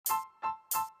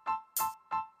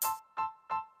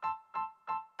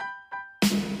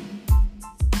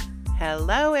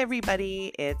Hello,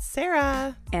 everybody. It's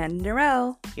Sarah. And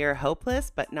Narelle. Your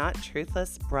hopeless but not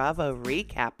truthless Bravo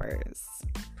recappers.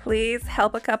 Please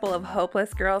help a couple of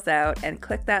hopeless girls out and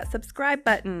click that subscribe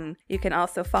button. You can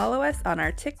also follow us on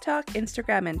our TikTok,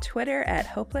 Instagram, and Twitter at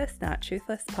Hopeless Not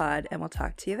Truthless Pod, and we'll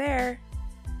talk to you there.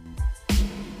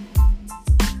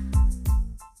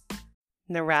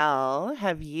 Narelle,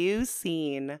 have you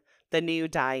seen the new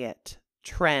diet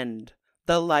trend,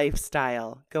 the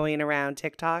lifestyle going around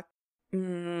TikTok?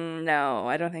 No,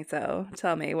 I don't think so.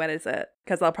 Tell me, what is it?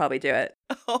 Because I'll probably do it.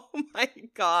 Oh my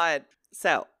God.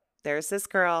 So there's this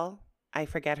girl, I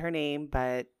forget her name,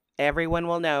 but everyone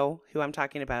will know who I'm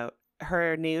talking about.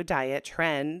 Her new diet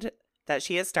trend that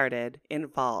she has started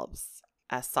involves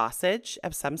a sausage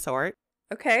of some sort.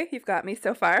 Okay, you've got me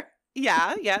so far.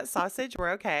 Yeah, sausage,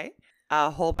 we're okay.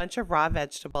 A whole bunch of raw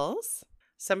vegetables,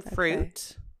 some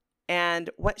fruit, and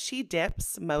what she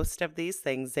dips most of these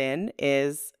things in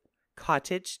is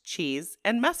cottage cheese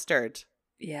and mustard.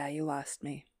 Yeah, you lost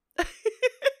me.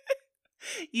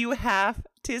 You have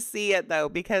to see it, though,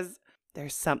 because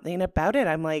there's something about it.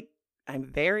 I'm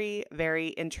very,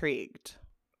 very intrigued.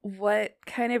 What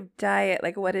kind of diet,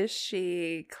 what is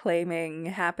she claiming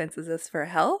happens? Is this for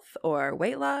health or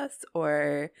weight loss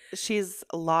or? She's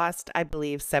lost, I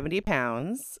believe, 70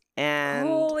 pounds. And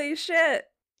holy shit.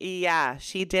 Yeah,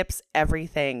 she dips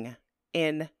everything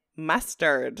in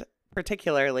mustard,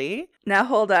 particularly. Now,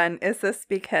 hold on. Is this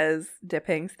because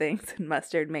dipping things in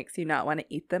mustard makes you not want to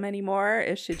eat them anymore?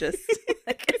 Is she just,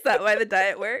 is that why the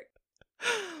diet works?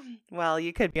 Well,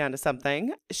 you could be onto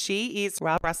something. She eats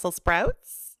raw Brussels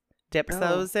sprouts, dips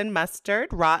those in mustard,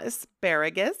 raw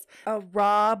asparagus. A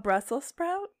raw Brussels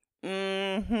sprout?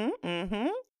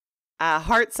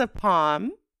 Hearts of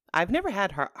palm. I've never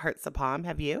had hearts of palm.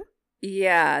 Have you?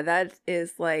 Yeah, that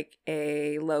is like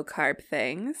a low carb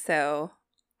thing. So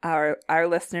our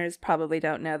listeners probably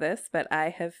don't know this, but I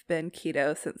have been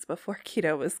keto since before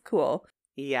keto was cool.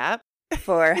 Yep.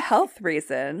 For health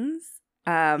reasons,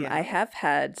 I have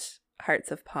had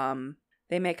hearts of palm.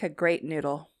 They make a great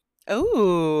noodle.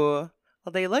 Oh,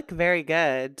 well, they look very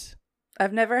good.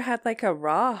 I've never had a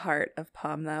raw heart of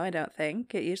palm, though, I don't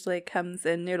think. It usually comes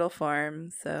in noodle form,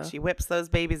 so. She whips those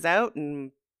babies out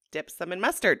and dips them in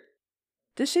mustard.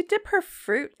 Does she dip her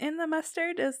fruit in the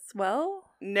mustard as well?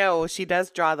 No, she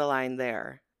does draw the line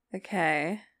there.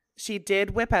 Okay. She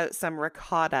did whip out some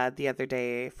ricotta the other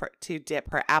day to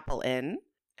dip her apple in.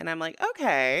 And I'm like,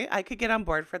 okay, I could get on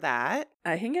board for that.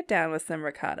 I can get down with some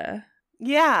ricotta.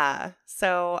 Yeah.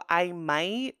 So I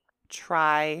might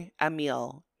try a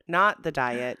meal. Not the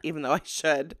diet, even though I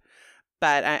should.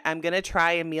 But I'm going to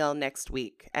try a meal next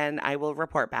week. And I will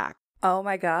report back. Oh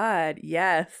my God.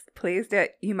 Yes. Please do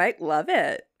it. You might love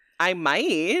it. I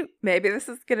might. Maybe this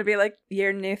is going to be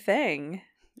your new thing.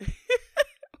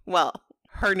 Well,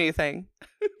 her new thing.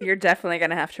 You're definitely going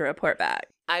to have to report back.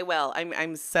 I will.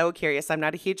 I'm so curious. I'm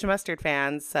not a huge mustard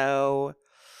fan, so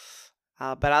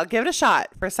but I'll give it a shot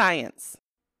for science.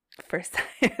 For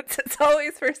science. It's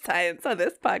always for science on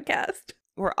this podcast.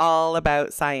 We're all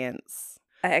about science.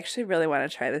 I actually really want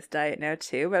to try this diet now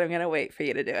too, but I'm going to wait for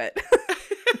you to do it.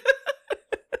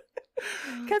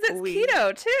 Because it's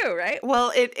keto too, right?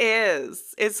 Well, it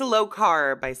is. It's low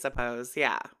carb, I suppose.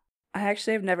 Yeah. I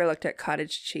actually have never looked at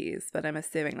cottage cheese, but I'm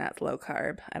assuming that's low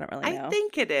carb. I don't really know. I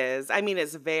think it is. I mean,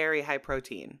 it's very high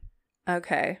protein.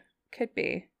 Okay. Could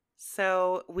be.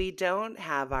 So we don't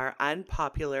have our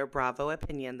unpopular Bravo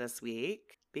opinion this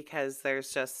week because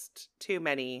there's just too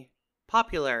many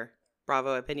popular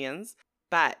Bravo opinions.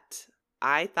 But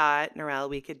I thought, Narelle,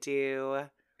 we could do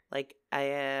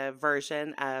a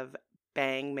version of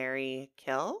Bang, Marry,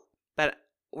 Kill. But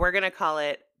we're going to call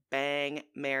it Bang,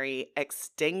 Marry,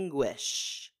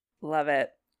 Extinguish. Love it.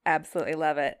 Absolutely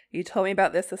love it. You told me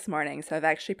about this morning, so I've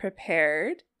actually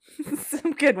prepared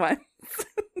some good ones.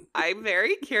 I'm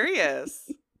very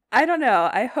curious. I don't know.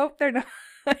 I hope they're not.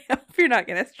 I hope you're not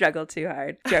going to struggle too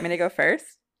hard. Do you want me to go first?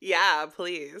 Yeah,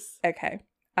 please. Okay.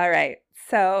 All right.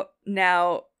 So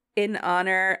now, in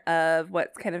honor of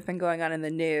what's kind of been going on in the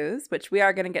news, which we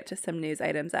are going to get to some news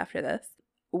items after this,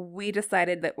 we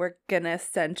decided that we're going to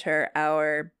center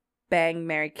our Bang,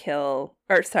 Marry,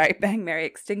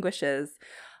 Extinguishes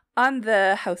on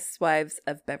the Housewives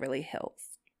of Beverly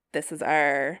Hills. This is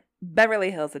our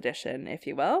Beverly Hills edition, if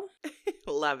you will.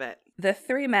 Love it. The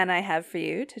three men I have for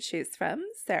you to choose from,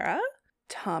 Sarah,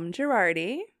 Tom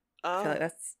Girardi. I feel like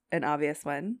that's an obvious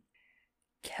one.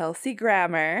 Kelsey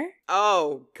Grammer.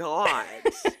 Oh, God.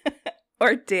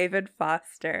 Or David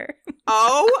Foster.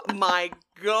 Oh, my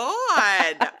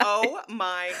God. Oh,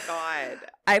 my God.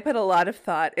 I put a lot of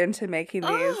thought into making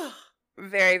these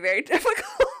very, very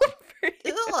difficult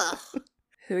Ugh.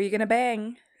 Who are you gonna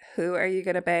bang? Who are you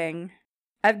gonna bang?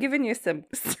 I've given you some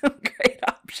great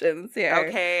options here.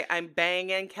 Okay, I'm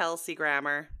banging Kelsey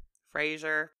Grammer.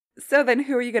 Frasier. So then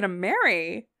who are you gonna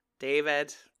marry?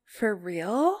 David. For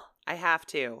real? I have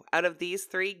to. Out of these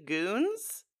three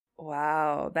goons?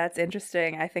 Wow, that's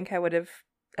interesting. I think I would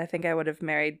have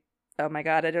married, oh my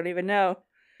God, I don't even know.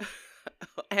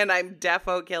 And I'm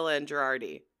defo killing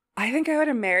Girardi. I think I would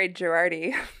have married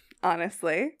Girardi,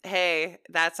 honestly. Hey,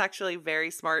 that's actually very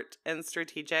smart and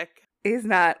strategic. He's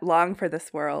not long for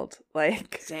this world.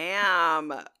 Like,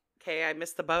 Damn. Okay, I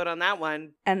missed the boat on that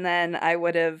one. and then I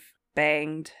would have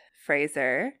banged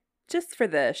Fraser just for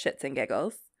the shits and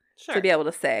giggles. Sure. To be able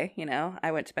to say, you know,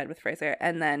 I went to bed with Fraser,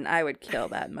 and then I would kill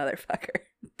that motherfucker,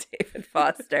 David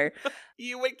Foster.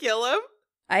 You would kill him?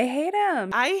 I hate him.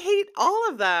 I hate all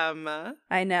of them.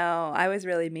 I know. I was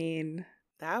really mean.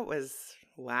 That was,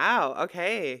 wow.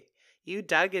 Okay. You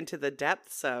dug into the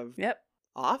depths of Yep.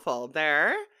 awful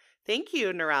there. Thank you,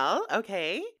 Narelle.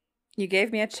 Okay. You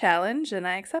gave me a challenge, and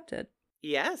I accepted.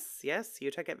 Yes, you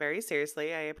took it very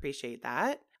seriously. I appreciate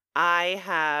that. I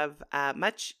have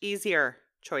much easier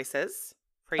choices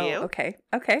for you. Okay.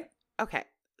 Okay.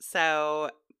 So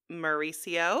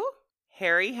Mauricio,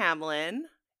 Harry Hamlin,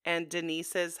 and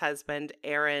Denise's husband,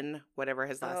 Aaron, whatever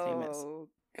his last name is. Oh,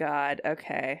 God.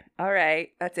 Okay. All right.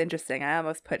 That's interesting. I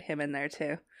almost put him in there,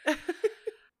 too.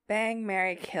 Bang,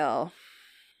 marry, kill.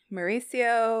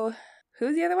 Mauricio.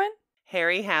 Who's the other one?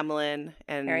 Harry Hamlin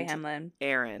and Harry Hamlin.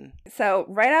 Aaron. So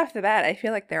right off the bat, I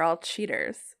feel like they're all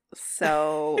cheaters.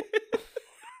 So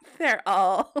they're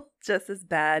all just as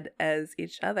bad as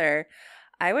each other.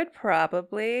 I would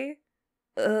probably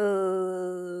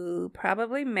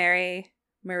marry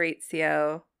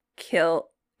Maurizio, kill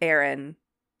Aaron,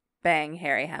 bang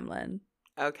Harry Hamlin.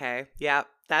 Okay. Yeah,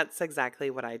 that's exactly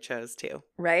what I chose too.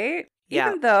 Right? Yeah.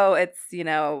 Even though it's, you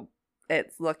know,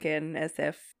 it's looking as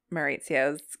if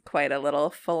Maurizio's quite a little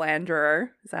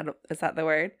philanderer. Is that the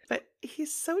word? But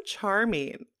he's so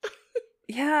charming.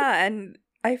 Yeah, and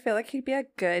I feel like he'd be a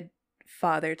good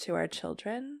father to our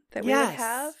children that we would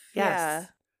have. Yes. Yeah.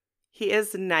 He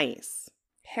is nice.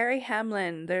 Harry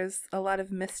Hamlin, there's a lot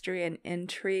of mystery and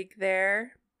intrigue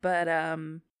there, but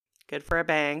Good for a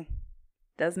bang.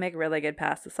 does make really good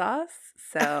pasta sauce.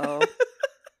 So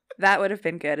that would have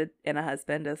been good in a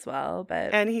husband as well.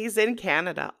 But And he's in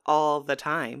Canada all the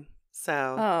time. So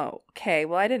oh, okay.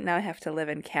 Well, I didn't know I have to live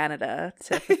in Canada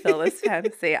to fulfill this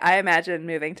fantasy. I imagine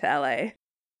moving to LA.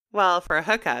 well, for a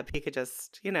hookup, he could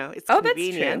just, it's Oh, that's true.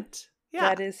 convenient. Yeah.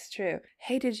 That is true.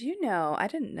 Hey, did you know, I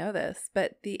didn't know this,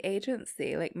 but the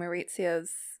agency, like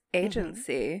Maurizio's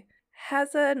agency,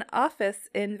 has an office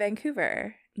in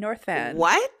Vancouver, North Van.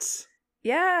 What?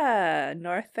 Yeah,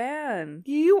 North Van.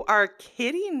 You are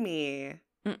kidding me.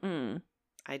 Mm-mm.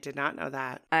 I did not know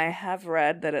that. I have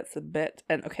read that it's a bit,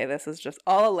 and okay, this is just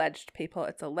all alleged, people.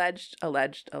 It's alleged,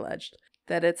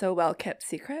 that it's a well-kept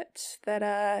secret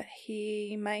that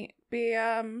he might be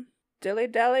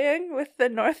dilly-dallying with the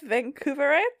North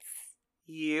Vancouverites.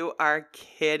 You are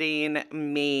kidding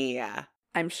me.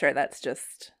 I'm sure that's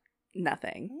just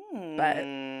nothing, but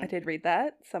I did read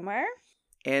that somewhere.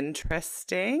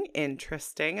 Interesting.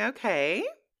 Okay.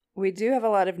 We do have a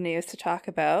lot of news to talk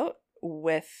about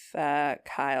with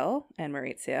Kyle and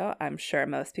Maurizio. I'm sure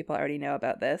most people already know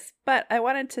about this, but I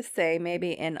wanted to say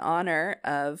maybe in honor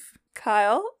of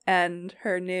Kyle and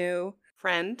her new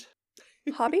Friend.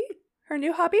 hobby,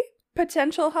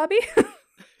 potential hobby.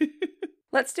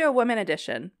 Let's do a woman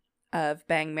edition of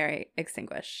Bang, Marry,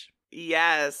 Extinguish.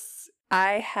 Yes.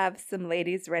 I have some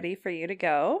ladies ready for you to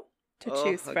go to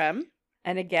choose from.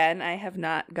 And again, I have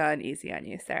not gone easy on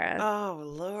you, Sarah. Oh,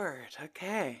 Lord.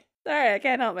 Okay. Sorry, I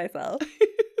can't help myself.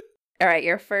 All right,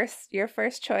 your first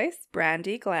choice,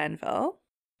 Brandy Glanville.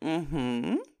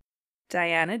 Mm-hmm.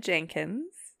 Diana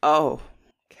Jenkins. Oh,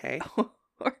 okay.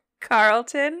 Or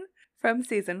Carlton from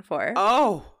season 4.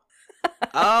 Oh.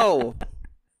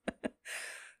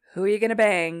 Who are you gonna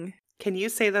bang? Can you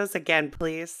say those again,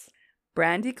 please?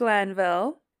 Brandy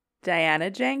Glanville, Diana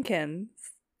Jenkins,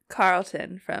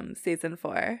 Carlton from season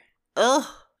 4. Ugh.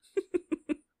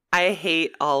 I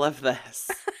hate all of this.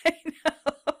 I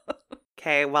know.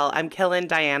 Okay, well, I'm killing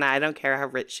Diana. I don't care how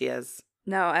rich she is.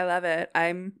 No, I love it.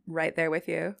 I'm right there with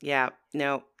you. Yeah,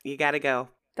 no, you gotta go.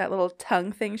 That little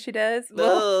tongue thing she does.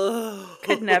 Ugh.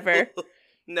 Could never.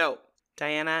 No.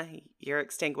 Diana, you're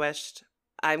extinguished.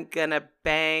 I'm gonna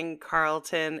bang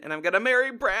Carlton and I'm gonna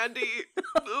marry Brandy.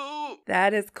 Ooh.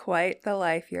 That is quite the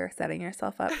life you're setting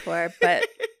yourself up for. But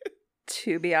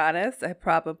to be honest, I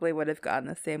probably would have gone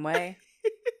the same way.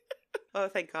 Oh,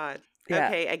 thank God. Yeah.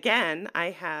 Okay, again,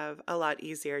 I have a lot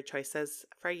easier choices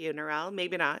for you, Narelle.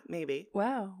 Maybe not, maybe.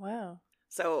 Wow.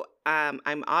 So, I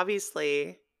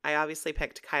obviously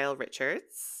picked Kyle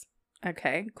Richards.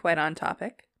 Okay, quite on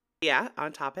topic. Yeah,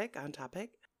 on topic.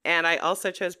 And I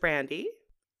also chose Brandy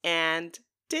and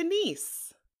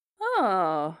Denise.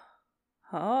 Oh.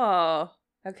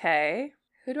 Okay.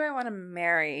 Who do I want to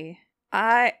marry?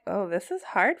 This is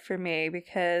hard for me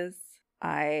because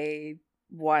I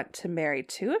want to marry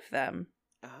two of them.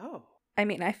 Oh. I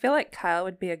mean, I feel like Kyle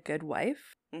would be a good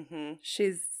wife. Mm-hmm.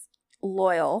 She's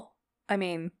loyal. I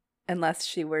mean, unless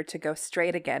she were to go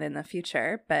straight again in the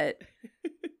future. But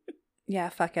yeah,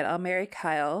 fuck it. I'll marry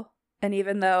Kyle. And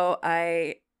even though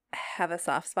I have a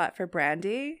soft spot for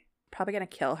Brandy, probably going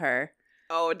to kill her.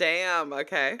 Oh, damn.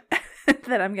 Okay.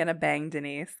 Then I'm going to bang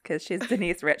Denise because she's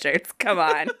Denise Richards. Come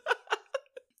on.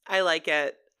 I like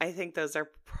it. I think those are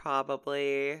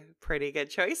probably pretty good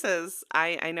choices.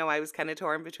 I know I was kind of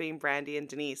torn between Brandy and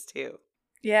Denise too.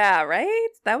 Yeah, right?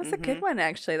 That was a good one,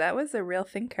 actually. That was a real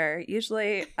thinker.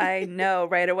 Usually I know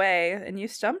right away, and you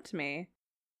stumped me.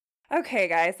 Okay,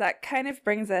 guys, that kind of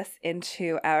brings us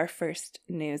into our first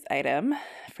news item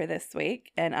for this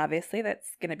week. And obviously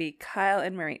that's going to be Kyle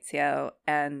and Maurizio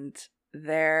and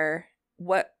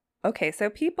so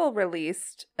people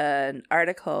released an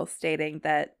article stating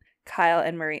that Kyle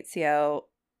and Maurizio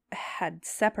had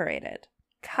separated.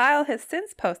 Kyle has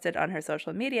since posted on her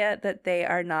social media that they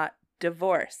are not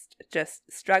divorced, just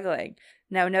struggling.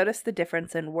 Now notice the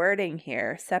difference in wording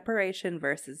here, separation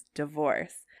versus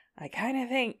divorce. I kind of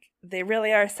think they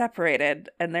really are separated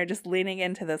and they're just leaning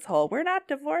into this whole we're not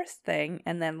divorced thing.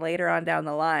 And then later on down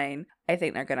the line, I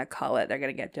think they're going to call it, they're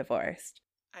going to get divorced.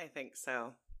 I think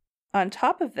so. On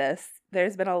top of this,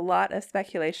 there's been a lot of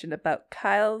speculation about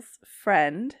Kyle's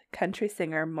friend, country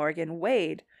singer Morgan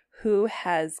Wade, who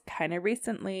has kind of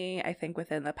recently, I think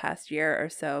within the past year or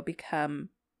so, become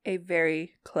a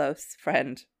very close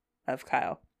friend of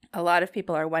Kyle. A lot of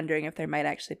people are wondering if there might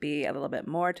actually be a little bit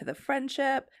more to the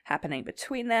friendship happening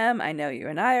between them. I know you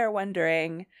and I are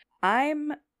wondering.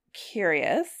 I'm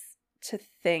curious to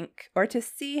think or to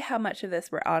see how much of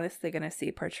this we're honestly going to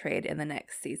see portrayed in the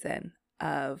next season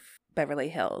of Beverly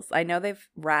Hills. I know they've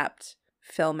wrapped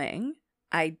filming.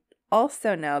 I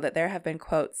also know that there have been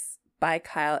quotes by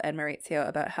Kyle and Maurizio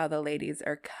about how the ladies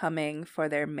are coming for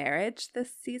their marriage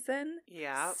this season.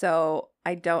 Yeah. So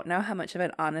I don't know how much of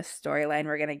an honest storyline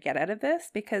we're going to get out of this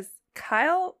because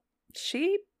Kyle,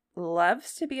 she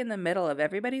loves to be in the middle of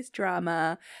everybody's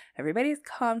drama, everybody's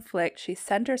conflict. She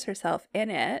centers herself in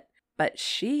it, but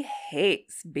she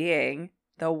hates being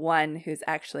the one who's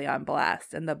actually on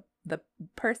blast and the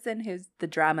person who's the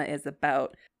drama is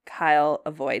about. Kyle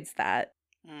avoids that.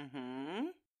 Mm-hmm.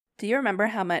 Do you remember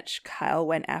how much Kyle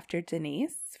went after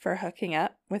Denise for hooking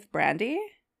up with Brandy?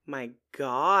 My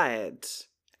God.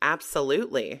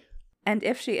 Absolutely. And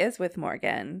if she is with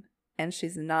Morgan and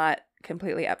she's not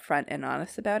completely upfront and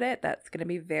honest about it, that's going to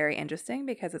be very interesting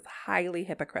because it's highly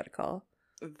hypocritical.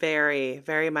 Very,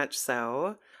 very much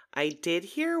so. I did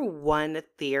hear one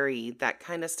theory that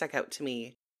kind of stuck out to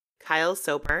me. Kyle's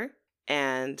sober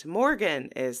and Morgan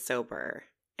is sober.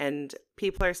 And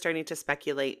people are starting to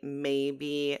speculate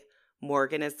maybe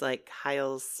Morgan is like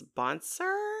Kyle's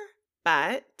sponsor.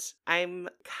 But I'm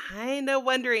kind of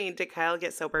wondering, did Kyle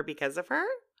get sober because of her?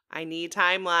 I need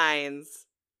timelines.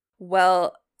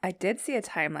 Well, I did see a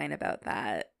timeline about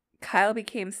that. Kyle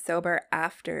became sober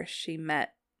after she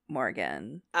met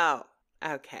Morgan. Oh,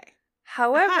 okay.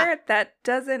 However, that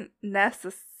doesn't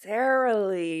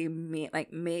necessarily mean,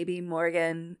 like, maybe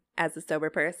Morgan, as a sober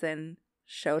person,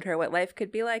 showed her what life could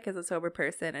be like as a sober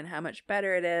person and how much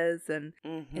better it is and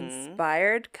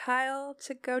inspired Kyle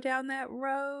to go down that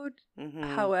road.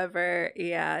 However,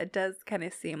 yeah, it does kind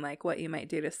of seem like what you might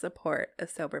do to support a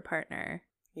sober partner.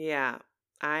 Yeah,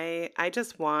 I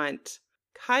just want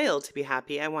Kyle to be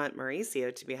happy. I want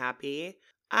Mauricio to be happy.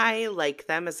 I like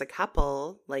them as a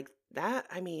couple. Like that,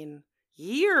 I mean,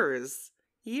 years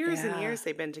and years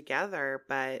they've been together.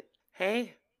 But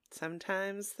hey,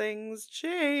 sometimes things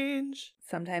change.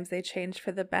 Sometimes they change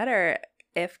for the better.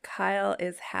 If Kyle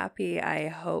is happy, I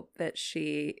hope that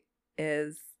she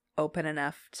is open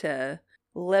enough to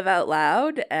live out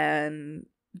loud and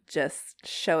just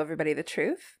show everybody the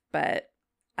truth. But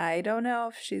I don't know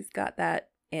if she's got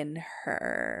that in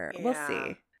her. Yeah. We'll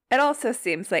see. It also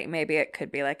seems like maybe it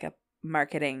could be like a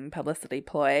marketing publicity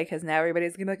ploy because now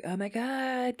everybody's gonna be like, oh my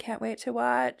God, can't wait to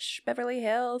watch Beverly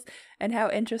Hills. And how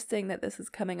interesting that this is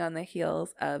coming on the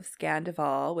heels of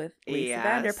Scandival with Lisa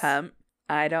Vanderpump.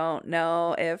 I don't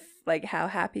know if like how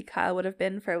happy Kyle would have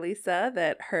been for Lisa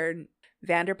that her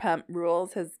Vanderpump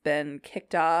Rules has been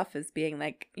kicked off as being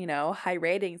like, high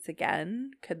ratings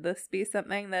again. Could this be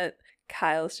something that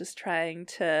Kyle's just trying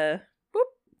to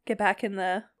get back in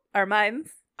our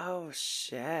minds? Oh,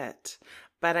 shit.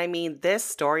 But I mean,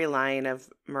 this storyline of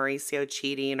Mauricio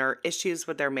cheating or issues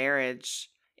with their marriage,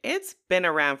 it's been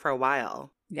around for a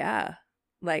while. Yeah.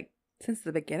 Like since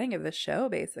the beginning of the show,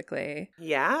 basically.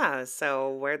 Yeah.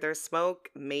 So where there's smoke,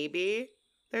 maybe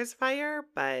there's fire,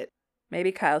 but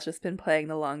maybe Kyle's just been playing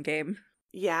the long game.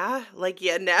 Yeah.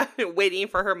 Now waiting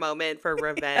for her moment for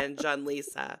revenge on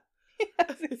Lisa.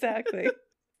 Yes, exactly.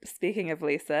 Speaking of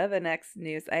Lisa, the next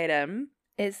news item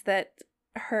is that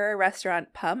her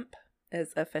restaurant Pump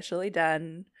is officially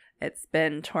done. It's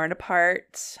been torn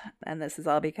apart, and this is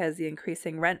all because the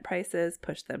increasing rent prices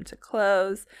pushed them to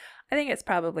close. I think it's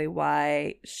probably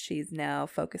why she's now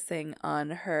focusing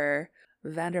on her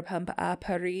Vanderpump à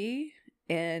Paris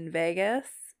in Vegas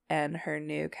and her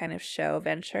new kind of show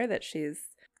venture that she's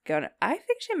going to. I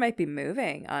think she might be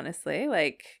moving, honestly.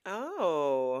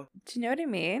 Oh. Do you know what I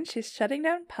mean? She's shutting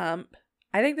down Pump.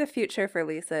 I think the future for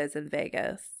Lisa is in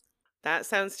Vegas. That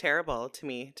sounds terrible to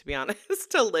me, to be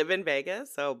honest, to live in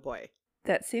Vegas. Oh, boy.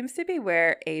 That seems to be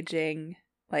where aging,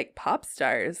 pop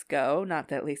stars go. Not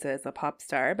that Lisa is a pop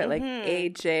star, but,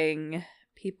 aging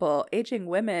people, aging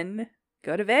women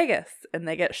go to Vegas, and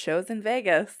they get shows in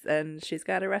Vegas, and she's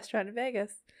got a restaurant in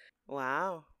Vegas.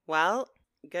 Wow. Well,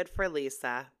 good for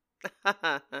Lisa.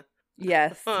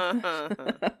 Yes.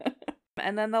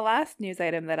 And then the last news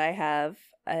item that I have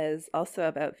is also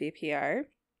about VPR.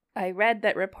 I read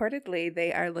that reportedly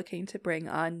they are looking to bring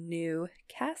on new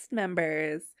cast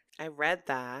members. I read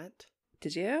that.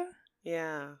 Did you?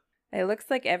 Yeah. It looks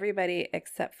like everybody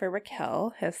except for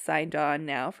Raquel has signed on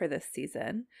now for this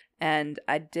season. And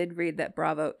I did read that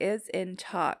Bravo is in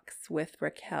talks with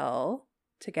Raquel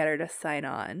to get her to sign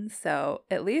on. So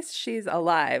at least she's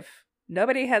alive.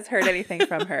 Nobody has heard anything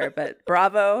from her, but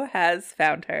Bravo has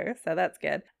found her. So that's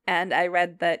good. And I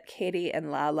read that Katie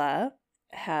and Lala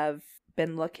have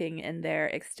been looking in their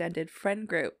extended friend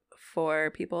group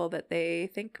for people that they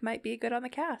think might be good on the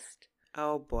cast.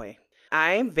 Oh, boy.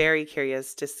 I'm very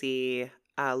curious to see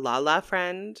a Lala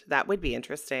friend. That would be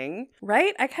interesting.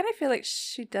 Right? I kind of feel like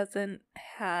she doesn't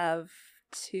have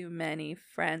too many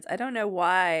friends. I don't know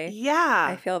why. Yeah.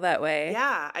 I feel that way.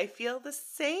 Yeah, I feel the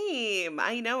same.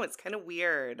 I know, it's kind of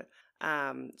weird.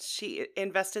 She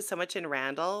invested so much in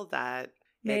Randall that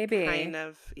maybe.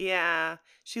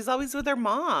 She's always with her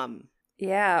mom.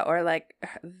 Yeah, or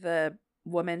the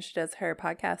woman she does her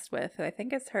podcast with, who I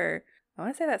think is I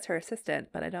want to say that's her assistant,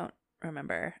 but I don't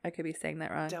remember. I could be saying that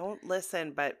wrong. Don't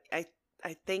listen, but I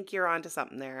think you're onto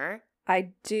something there.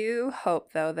 I do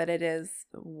hope, though, that it is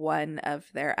one of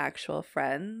their actual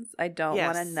friends. I don't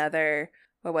want another,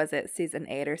 what was it, season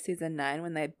 8 or season 9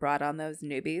 when they brought on those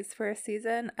newbies for a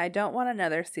season? I don't want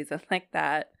another season like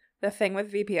that. The thing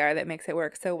with VPR that makes it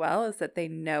work so well is that they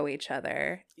know each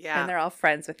other. Yeah. And they're all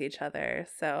friends with each other.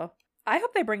 So I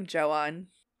hope they bring Joe on.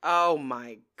 Oh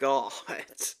my God.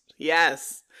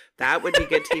 Yes. That would be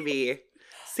good TV.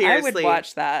 Seriously. I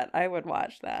would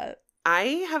watch that. I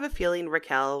have a feeling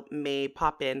Raquel may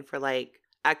pop in for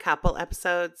a couple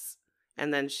episodes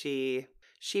and then she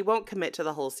won't commit to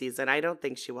the whole season. I don't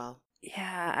think she will.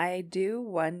 Yeah, I do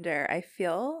wonder. I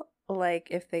feel like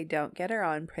if they don't get her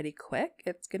on pretty quick,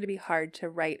 it's going to be hard to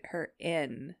write her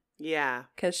in. Yeah.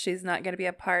 Because she's not going to be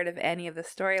a part of any of the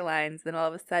storylines. Then all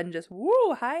of a sudden just,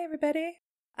 woo, hi everybody,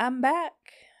 I'm back.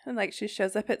 And she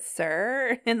shows up at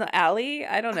Sir in the alley.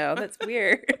 I don't know. That's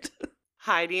weird.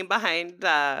 Hiding behind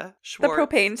Schwartz. The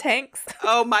propane tanks.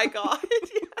 Oh my God.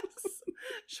 Yes.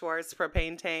 Schwartz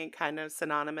propane tank, kind of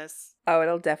synonymous. Oh,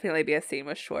 it'll definitely be a scene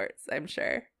with Schwartz, I'm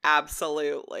sure.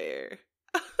 Absolutely.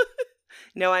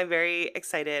 No, I'm very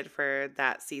excited for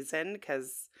that season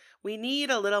because we need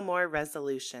a little more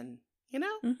resolution, you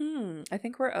know? Mm-hmm. I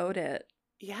think we're owed it.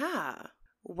 Yeah.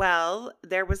 Well,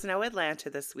 there was no Atlanta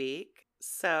this week,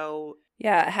 so...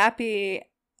 Yeah, happy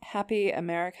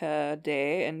America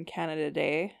Day and Canada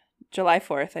Day. July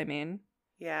 4th, I mean.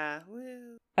 Yeah.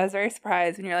 Woo. I was very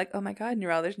surprised when you're like, oh my God,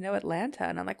 Narelle, there's no Atlanta.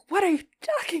 And I'm like, what are you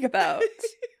talking about?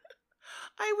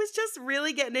 I was just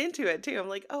really getting into it, too. I'm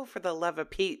like, oh, for the love of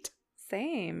Pete.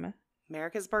 Same.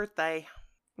 America's birthday.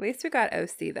 At least we got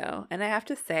OC, though. And I have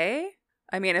to say,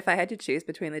 I mean, if I had to choose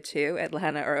between the two,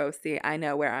 Atlanta or OC, I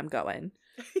know where I'm going.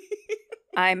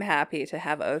 I'm happy to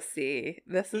have OC.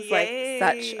 This is Yay.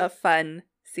 Such a fun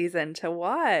season to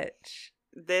watch.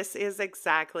 This is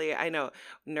exactly, I know,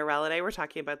 Narelle and I were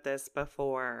talking about this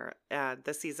before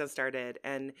the season started,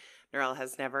 and Narelle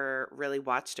has never really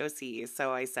watched OC.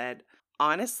 So I said,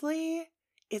 honestly,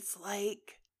 it's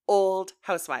like old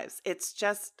Housewives. It's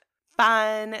just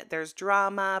fun. There's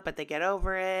drama, but they get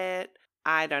over it.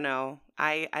 I don't know.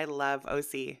 I love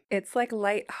OC. It's like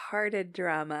lighthearted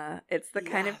drama. It's the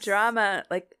kind of Yes. drama,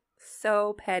 like,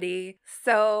 so petty,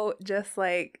 so just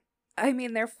like, I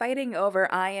mean, they're fighting over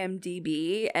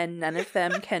IMDb and none of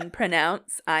them can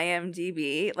pronounce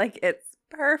IMDb. Like, it's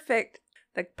perfect.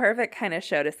 The perfect kind of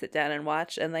show to sit down and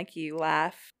watch and, like, you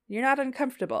laugh. You're not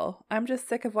uncomfortable. I'm just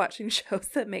sick of watching shows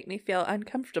that make me feel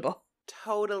uncomfortable.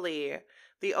 Totally.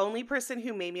 The only person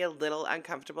who made me a little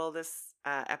uncomfortable this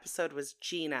episode was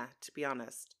Gina, to be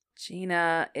honest.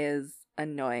 Gina is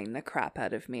annoying the crap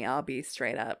out of me. I'll be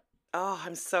straight up. Oh,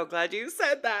 I'm so glad you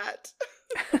said that.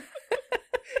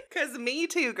 Because me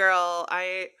too, girl.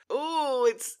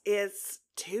 It's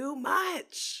too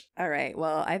much. All right.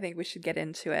 Well, I think we should get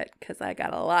into it because I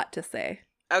got a lot to say.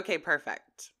 Okay,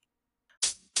 perfect.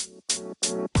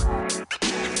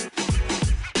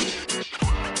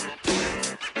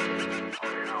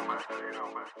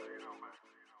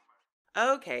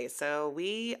 Okay, so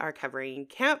we are covering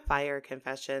Campfire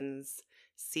Confessions,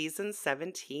 Season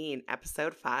 17,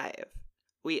 Episode 5.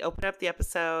 We open up the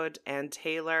episode and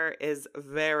Taylor is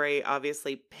very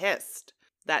obviously pissed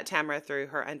that Tamara threw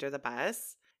her under the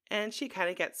bus. And she kind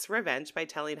of gets revenge by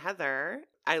telling Heather.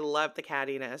 I love the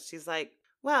cattiness. She's like,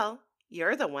 well,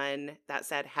 you're the one that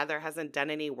said Heather hasn't done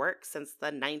any work since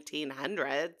the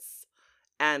 1900s.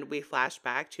 And we flash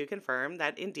back to confirm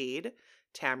that indeed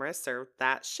Tamara served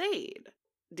that shade.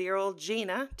 Dear old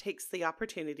Gina takes the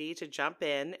opportunity to jump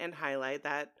in and highlight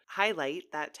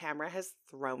that Tamara has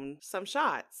thrown some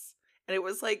shots. And it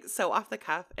was like so off the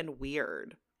cuff and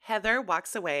weird. Heather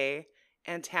walks away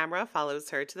and Tamara follows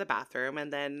her to the bathroom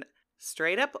and then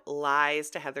straight up lies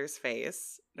to Heather's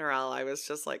face. Reaaaaal, I was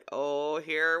just like, oh,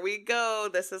 here we go.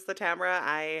 This is the Tamara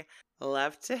I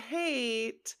love to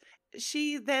hate.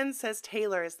 She then says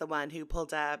Taylor is the one who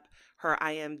pulled up her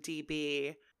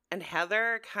IMDb. And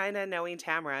Heather, kind of knowing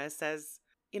Tamara, says,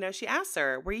 she asks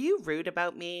her, were you rude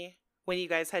about me when you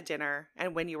guys had dinner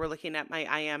and when you were looking at my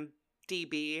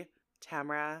IMDb?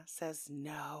 Tamara says,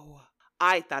 no.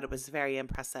 I thought it was very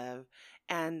impressive.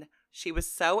 And she was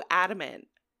so adamant.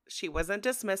 She wasn't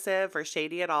dismissive or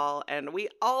shady at all. And we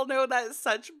all know that's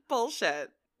such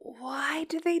bullshit. Why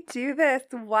do they do this?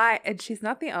 Why? And she's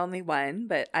not the only one,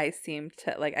 but I seem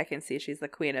to, like, I can see she's the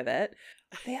queen of it.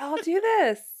 They all do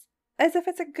this. As if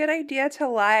it's a good idea to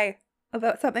lie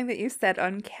about something that you said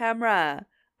on camera.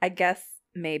 I guess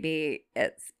maybe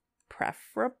it's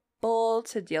preferable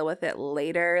to deal with it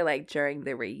later, like during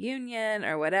the reunion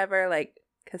or whatever, like,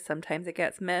 because sometimes it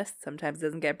gets missed, sometimes it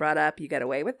doesn't get brought up, you get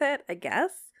away with it, I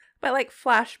guess. But, like,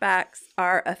 flashbacks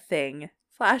are a thing.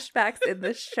 Flashbacks in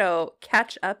this show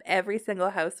catch up every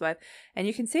single housewife. And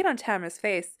you can see it on Tamara's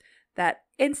face, that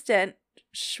instant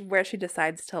where she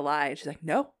decides to lie. She's like,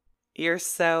 no. You're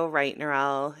so right,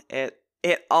 Reaaaaal.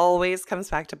 It always comes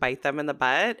back to bite them in the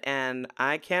butt, and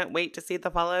I can't wait to see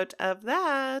the fallout of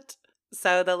that.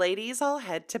 So the ladies all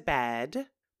head to bed,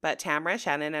 but Tamara,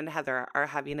 Shannon, and Heather are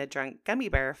having a drunk gummy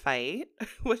bear fight,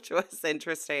 which was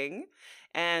interesting.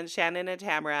 And Shannon and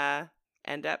Tamara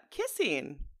end up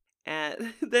kissing.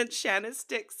 And then Shannon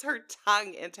sticks her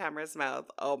tongue in Tamara's mouth.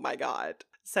 Oh my God.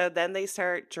 So then they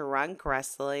start drunk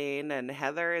wrestling and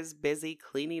Heather is busy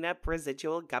cleaning up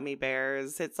residual gummy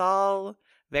bears. It's all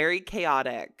very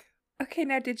chaotic. Okay,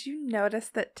 now did you notice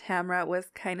that Tamara was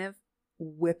kind of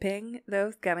whipping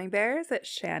those gummy bears at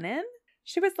Shannon?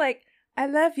 She was like, I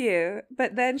love you.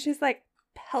 But then she's like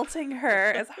pelting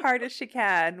her as hard as she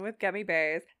can with gummy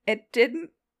bears. It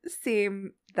didn't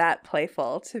seem that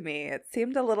playful to me. It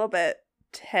seemed a little bit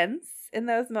tense in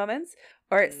those moments.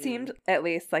 Or it seemed at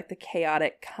least like the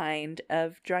chaotic kind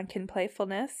of drunken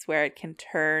playfulness where it can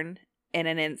turn in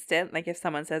an instant, like if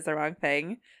someone says the wrong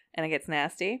thing and it gets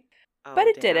nasty. Oh, but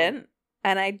it damn. didn't.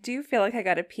 And I do feel like I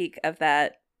got a peek of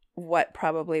that, what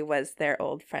probably was their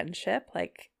old friendship.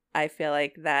 Like, I feel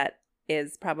like that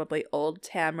is probably old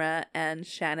Tamara and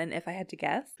Shannon, if I had to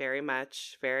guess. Very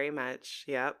much. Very much.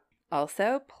 Yep.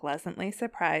 Also, pleasantly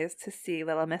surprised to see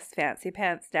little Miss Fancy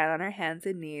Pants down on her hands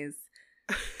and knees.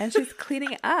 And she's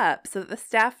cleaning up so that the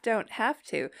staff don't have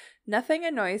to. Nothing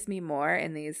annoys me more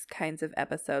in these kinds of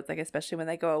episodes, like especially when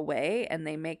they go away and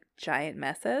they make giant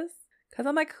messes. Because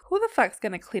I'm like, who the fuck's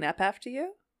going to clean up after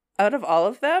you? Out of all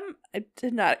of them, I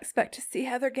did not expect to see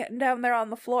Heather getting down there on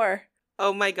the floor.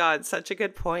 Oh my God, such a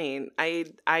good point. I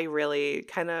really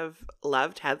kind of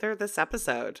loved Heather this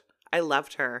episode. I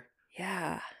loved her.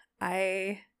 Yeah,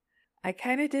 I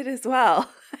kind of did as well.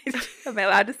 Am I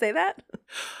allowed to say that?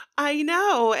 I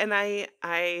know, and I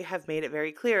have made it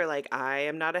very clear, like, I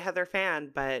am not a Heather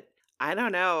fan, but I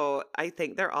don't know. I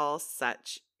think they're all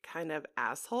such kind of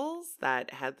assholes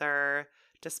that Heather,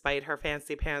 despite her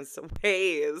fancy pants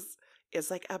ways, is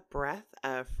like a breath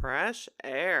of fresh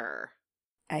air.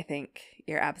 I think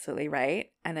you're absolutely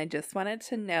right. And I just wanted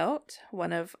to note,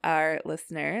 one of our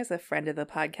listeners, a friend of the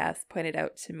podcast, pointed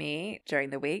out to me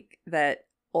during the week that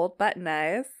Old Button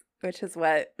Eyes, which is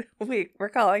what we were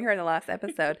calling her in the last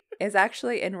episode, is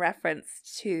actually in reference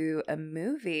to a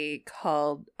movie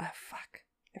called, I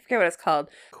forget what it's called.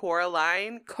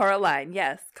 Coraline? Coraline,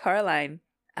 yes, Coraline.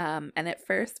 And at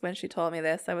first when she told me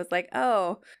this, I was like,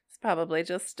 oh, it's probably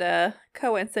just a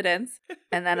coincidence.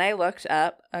 And then I looked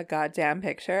up a goddamn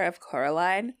picture of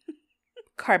Coraline,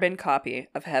 carbon copy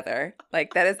of Heather.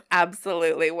 Like, that is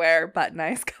absolutely where Button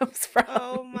Eyes comes from.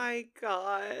 Oh my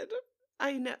God.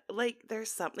 I know, like,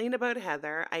 there's something about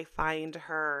Heather. I find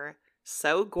her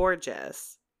so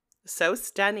gorgeous, so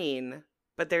stunning,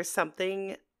 but there's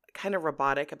something kind of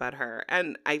robotic about her.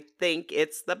 And I think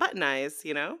it's the button eyes,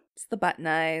 you know? It's the button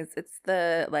eyes. It's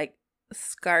the, like,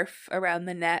 scarf around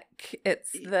the neck.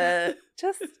 It's the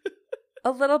just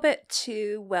a little bit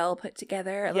too well put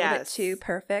together, a little bit too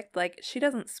perfect. Like, she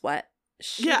doesn't sweat.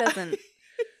 She doesn't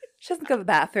go to the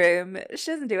bathroom.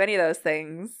 She doesn't do any of those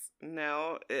things.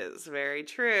 No, it's very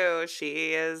true.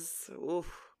 She is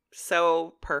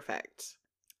so perfect.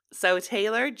 So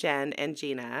Taylor, Jen, and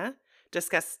Gina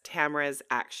discuss Tamara's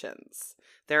actions.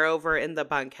 They're over in the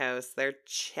bunkhouse. They're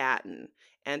chatting.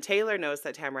 And Taylor knows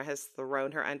that Tamara has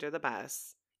thrown her under the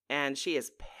bus. And she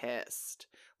is pissed.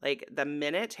 Like, the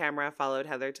minute Tamara followed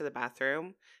Heather to the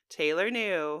bathroom, Taylor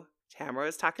knew Tamara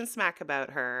was talking smack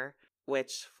about her,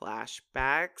 which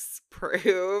flashbacks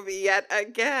prove yet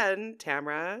again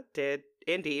Tamara did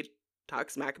indeed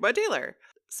talk smack about Taylor.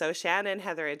 So Shannon,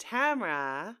 Heather, and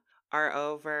Tamara are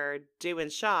over doing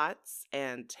shots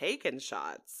and taking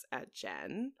shots at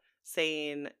Jen,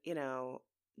 saying, you know,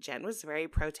 Jen was very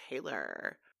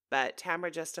pro-Taylor. But Tamara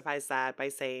justifies that by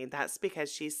saying that's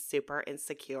because she's super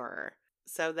insecure.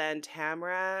 So then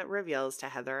Tamara reveals to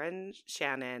Heather and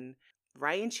Shannon,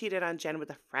 Ryan cheated on Jen with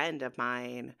a friend of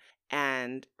mine,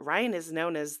 and Ryan is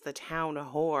known as the town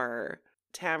whore.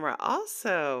 Tamara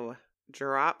also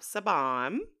drops a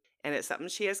bomb, and it's something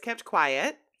she has kept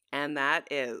quiet, and that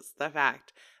is the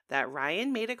fact that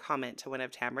Ryan made a comment to one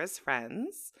of Tamara's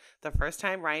friends the first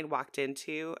time Ryan walked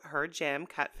into her gym,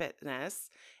 Cut Fitness,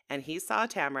 and he saw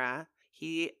Tamara.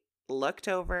 He looked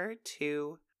over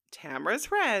to Tamara's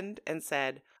friend and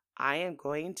said, I am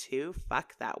going to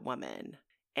fuck that woman.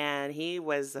 And he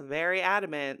was very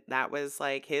adamant that was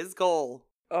like his goal.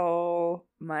 Oh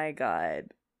my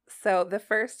God. So the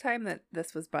first time that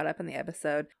this was brought up in the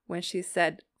episode, when she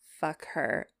said, fuck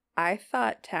her, I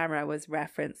thought Tamara was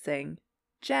referencing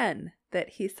Jen, that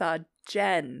he saw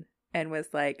Jen and was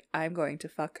like, I'm going to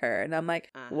fuck her. And I'm like,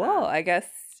 whoa, I guess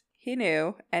he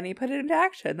knew and he put it into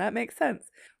action. That makes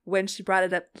sense. When she brought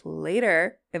it up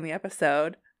later in the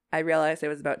episode, I realized it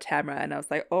was about Tamara, and I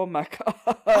was like, oh my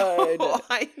God. Oh,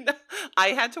 I know. I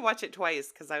had to watch it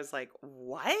twice because I was like,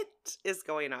 what is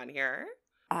going on here?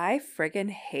 I friggin'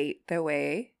 hate the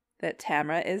way that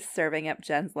Tamara is serving up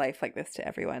Jen's life like this to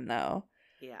everyone, though.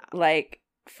 Yeah. Like,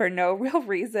 for no real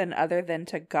reason other than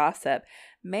to gossip.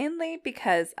 Mainly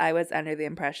because I was under the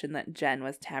impression that Jen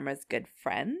was Tamara's good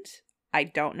friend. I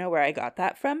don't know where I got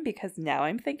that from, because now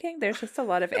I'm thinking there's just a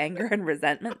lot of anger and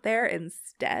resentment there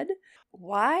instead.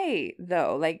 Why,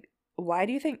 though? Like, why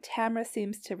do you think Tamara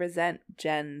seems to resent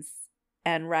Jen's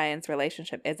and Ryan's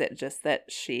relationship? Is it just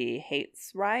that she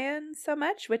hates Ryan so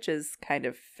much, which is kind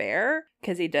of fair,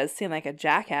 because he does seem like a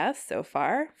jackass so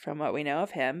far from what we know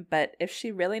of him? But if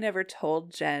she really never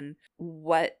told Jen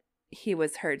what he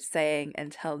was heard saying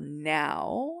until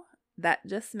now, that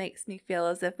just makes me feel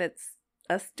as if it's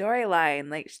a storyline,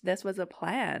 like this was a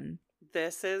plan.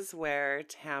 This is where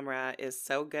Tamara is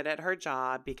so good at her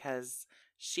job, because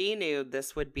she knew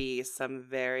this would be some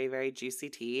very, very juicy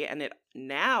tea, and it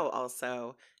now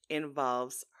also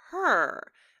involves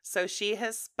her. So she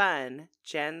has spun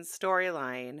Jen's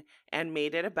storyline and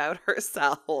made it about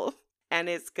herself, and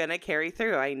it's gonna carry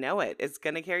through. I know it. It's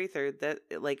gonna carry through.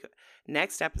 Like,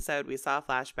 next episode, we saw a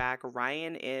flashback.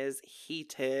 Ryan is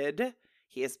heated.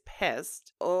 He is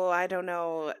pissed. Oh, I don't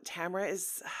know. Tamara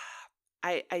is...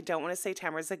 I don't want to say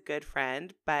Tamara's a good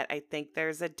friend, but I think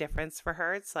there's a difference for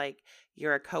her. It's like,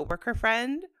 you're a coworker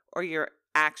friend or you're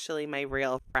actually my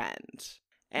real friend.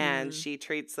 And she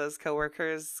treats those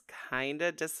coworkers kind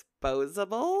of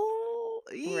disposable.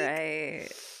 Eek. Right.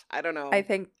 I don't know. I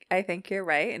think you're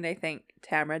right. And I think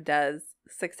Tamara does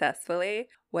successfully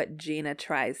what Gina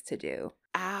tries to do.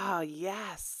 Oh,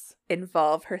 yes.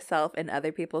 Involve herself in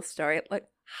other people's story. Like,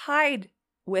 hide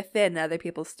within other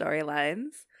people's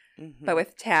storylines. But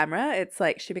with Tamra, it's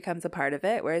like she becomes a part of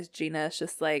it, whereas Gina is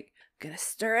just like, gonna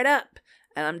stir it up.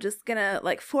 And I'm just gonna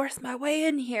like force my way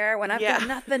in here when I've got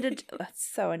nothing to do. That's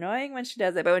so annoying when she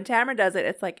does it. But when Tamra does it,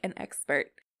 it's like an expert.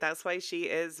 That's why she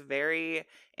is very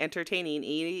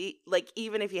entertaining. Like,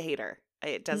 even if you hate her,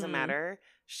 it doesn't matter.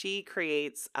 She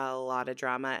creates a lot of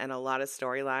drama and a lot of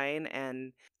storyline,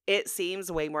 and it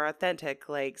seems way more authentic,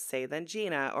 like, say, than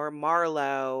Gina or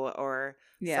Marlo or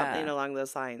something along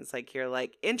those lines. Like, you're,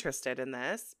 like, interested in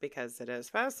this because it is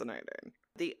fascinating.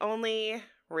 The only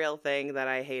real thing that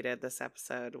I hated this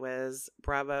episode was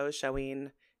Bravo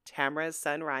showing Tamra's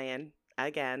son Ryan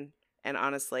again. And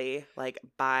honestly, like,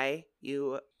 bye,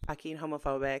 you fucking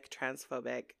homophobic,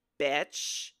 transphobic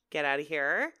bitch. Get out of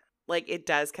here. Like, it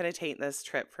does kind of taint this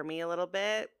trip for me a little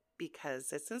bit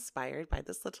because it's inspired by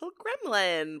this little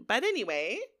gremlin. But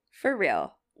anyway. For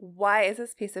real. Why is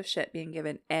this piece of shit being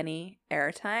given any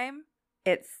airtime?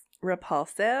 It's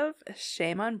repulsive.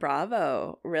 Shame on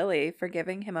Bravo, really, for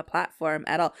giving him a platform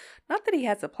at all. Not that he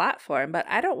has a platform, but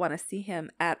I don't want to see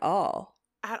him at all.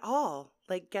 At all.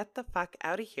 Like, get the fuck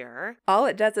out of here. All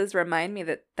it does is remind me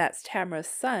that that's Tamra's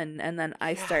son, and then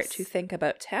I start to think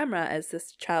about Tamra as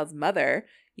this child's mother.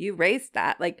 You raised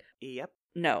that. Like, yep.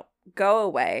 No, go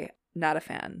away. Not a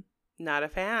fan. Not a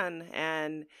fan.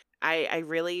 And I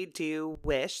really do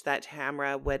wish that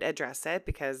Tamra would address it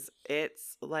because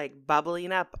it's like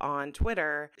bubbling up on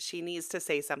Twitter. She needs to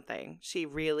say something. She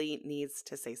really needs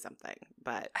to say something.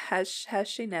 But has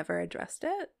she never addressed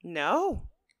it? No.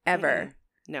 Ever?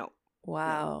 No.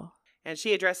 Wow. No. And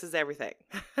she addresses everything.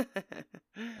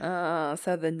 Oh,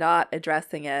 so the not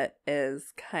addressing it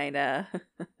is kind of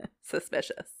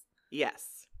suspicious.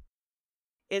 Yes.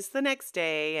 It's the next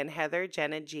day, and Heather,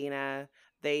 Jen, and Gina,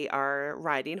 they are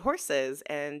riding horses,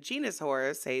 and Gina's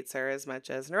horse hates her as much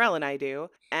as Norelle and I do,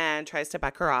 and tries to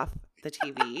buck her off the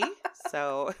TV.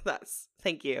 So that's,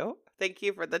 thank you. Thank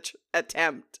you for the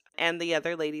attempt. And the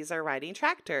other ladies are riding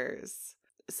tractors.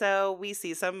 So we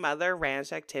see some other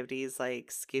ranch activities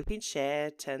like scooping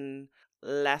shit and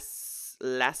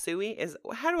lassoing.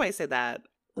 How do I say that?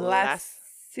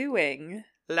 Lassoing.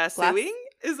 Lassoing?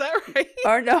 Is that right?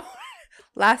 Or no,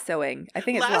 lassoing. I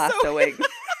think it's lassoing.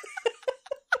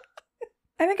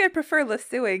 I think I prefer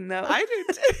lassoing though. I do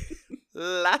too.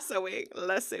 Lassoing.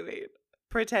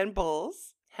 Pretend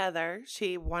bulls. Heather,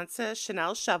 she wants a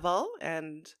Chanel shovel,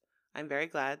 and I'm very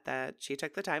glad that she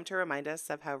took the time to remind us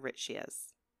of how rich she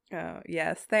is. Oh,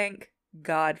 yes. Thank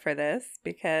God for this,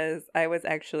 because I was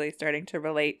actually starting to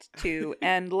relate to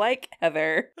and like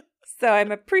Heather. So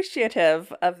I'm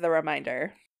appreciative of the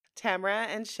reminder. Tamra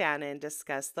and Shannon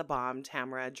discuss the bomb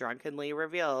Tamra drunkenly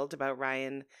revealed about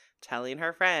Ryan telling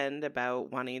her friend about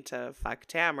wanting to fuck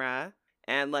Tamra.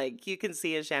 And, like, you can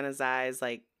see in Shannon's eyes,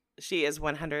 like, she is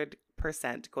 100%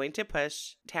 going to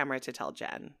push Tamra to tell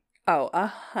Jen. Oh,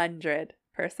 100%.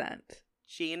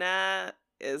 Gina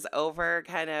is over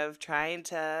kind of trying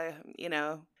to,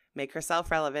 make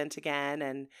herself relevant again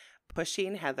and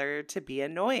pushing Heather to be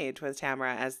annoyed with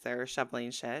Tamra as they're shoveling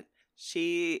shit.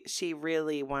 She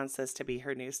really wants this to be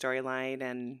her new storyline,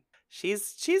 and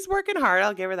she's working hard,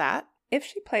 I'll give her that. If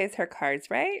she plays her cards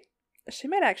right, she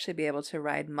might actually be able to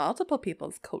ride multiple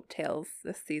people's coattails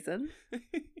this season.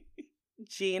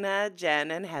 Gina,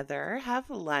 Jen, and Heather have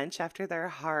lunch after their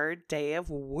hard day of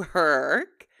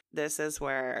work. This is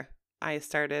where I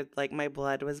started, like, my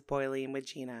blood was boiling with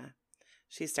Gina.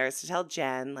 She starts to tell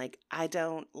Jen, like, I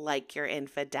don't like your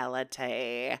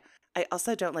infidelity. I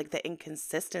also don't like the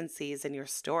inconsistencies in your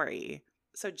story.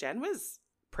 So Jen was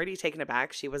pretty taken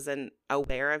aback. She wasn't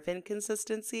aware of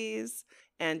inconsistencies.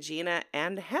 And Gina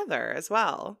and Heather as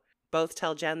well both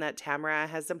tell Jen that Tamra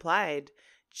has implied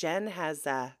Jen has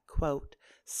a, quote,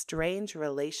 strange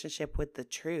relationship with the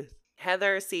truth.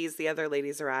 Heather sees the other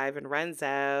ladies arrive and runs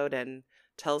out and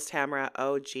tells Tamra,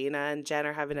 oh, Gina and Jen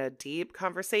are having a deep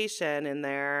conversation in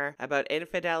there about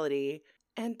infidelity.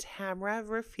 And Tamra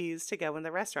refused to go in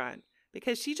the restaurant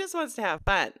because she just wants to have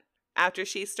fun. After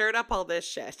she stirred up all this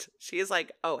shit, she's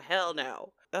like, oh, hell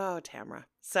no. Oh, Tamra.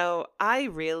 So I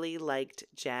really liked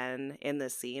Jen in the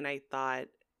scene. I thought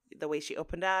the way she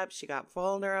opened up, she got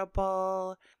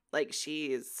vulnerable. Like,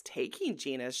 she's taking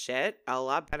Gina's shit a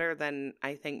lot better than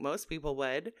I think most people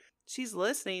would. She's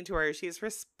listening to her. She's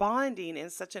responding in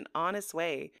such an honest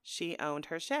way. She owned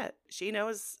her shit. She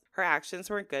knows her actions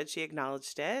weren't good. She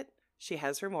acknowledged it. She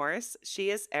has remorse. She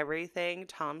is everything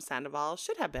Tom Sandoval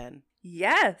should have been.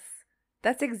 Yes,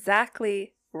 that's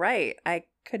exactly right. I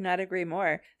could not agree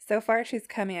more. So far, she's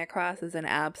coming across as an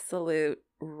absolute,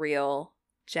 real,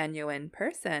 genuine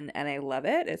person, and I love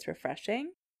it. It's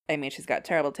refreshing. I mean, she's got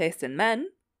terrible taste in men,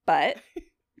 but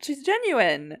she's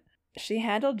genuine. She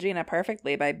handled Gina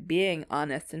perfectly by being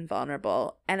honest and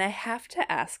vulnerable. And I have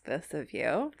to ask this of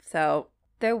you. So,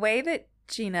 the way that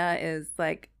Gina is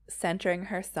like centering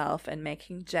herself and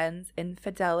making Jen's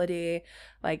infidelity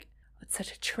like it's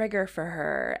such a trigger for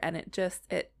her, and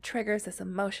it triggers this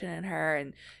emotion in her.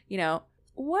 And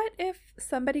what if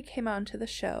somebody came onto the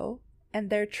show and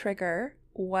their trigger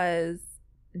was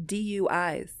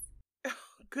DUIs?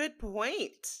 Good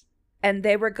point. And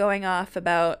they were going off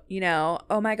about,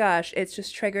 oh my gosh, it's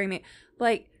just triggering me.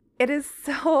 Like, it is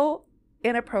so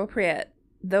inappropriate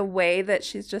the way that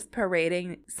she's just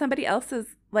parading somebody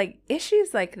else's, like,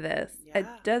 issues like this. Yeah. It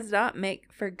does not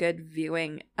make for good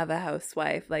viewing of a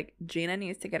housewife. Like, Gina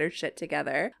needs to get her shit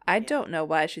together. I don't know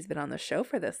why she's been on the show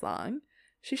for this long.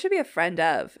 She should be a friend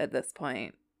of at this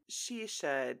point. She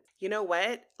should. You know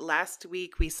what? Last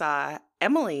week we saw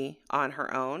Emily on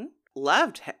her own.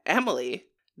 Loved Emily.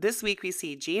 This week we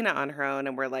see Gina on her own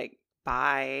and we're like,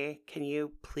 bye. Can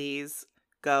you please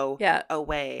go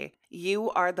away?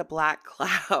 You are the black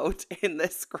cloud in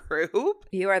this group.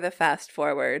 You are the fast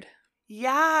forward.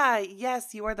 Yeah.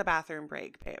 Yes, you are the bathroom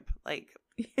break, babe. Like,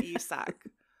 you suck.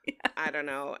 Yeah. I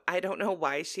don't know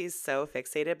why she's so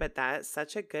fixated, but that's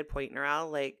such a good point,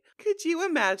 Reaaaaal. Like, could you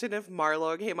imagine if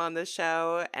Marlo came on the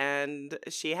show and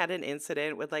she had an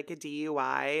incident with like a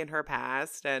DUI in her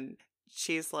past, and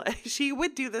she's like, she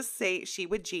would do the same. She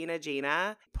would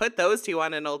Gina, put those two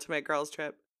on an ultimate girls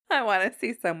trip. I want to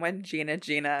see someone Gina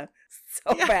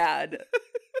so bad.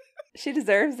 She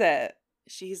deserves it.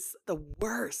 She's the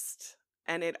worst.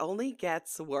 And it only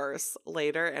gets worse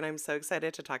later. And I'm so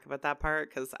excited to talk about that part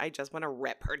because I just want to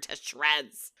rip her to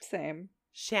shreds. Same.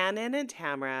 Shannon and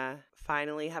Tamara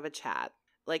finally have a chat,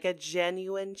 like a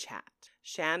genuine chat.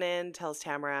 Shannon tells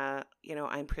Tamara,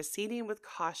 I'm proceeding with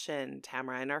caution,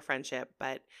 Tamara, in our friendship,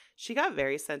 but she got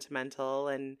very sentimental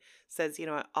and says,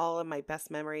 all of my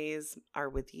best memories are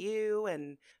with you.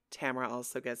 And Tamara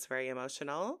also gets very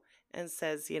emotional and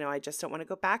says, I just don't want to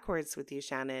go backwards with you,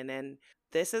 Shannon. And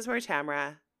this is where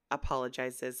Tamara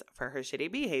apologizes for her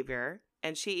shitty behavior.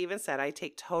 And she even said, I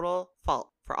take total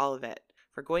fault for all of it,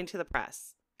 for going to the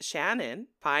press. Shannon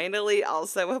finally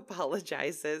also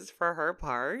apologizes for her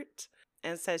part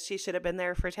and says she should have been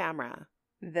there for Tamara.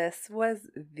 This was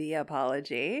the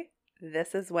apology.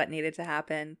 This is what needed to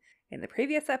happen in the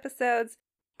previous episodes.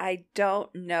 I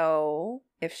don't know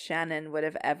if Shannon would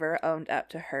have ever owned up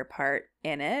to her part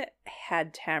in it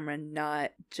had Tamara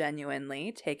not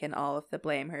genuinely taken all of the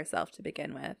blame herself to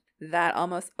begin with. That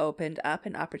almost opened up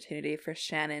an opportunity for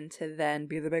Shannon to then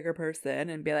be the bigger person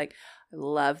and be like, I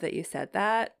love that you said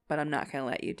that, but I'm not going to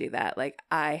let you do that. Like,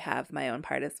 I have my own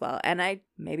part as well. And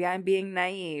maybe I'm being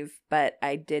naive, but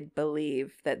I did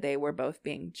believe that they were both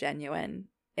being genuine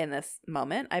in this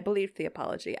moment. I believed the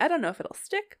apology. I don't know if it'll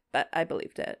stick, but I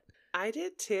believed it. I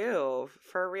did too.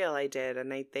 For real, I did.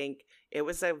 And I think it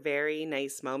was a very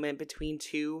nice moment between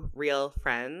two real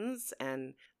friends.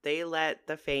 And they let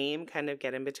the fame kind of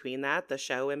get in between that, the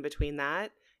show in between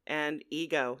that, and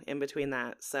ego in between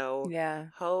that. So yeah,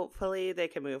 hopefully they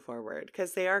can move forward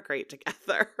because they are great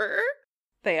together.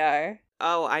 They are.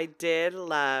 Oh, I did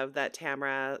love that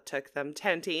Tamara took them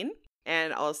tenting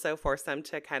and also forced them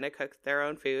to kind of cook their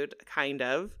own food, kind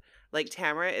of. Like,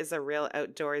 Tamara is a real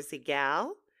outdoorsy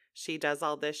gal. She does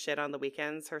all this shit on the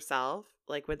weekends herself,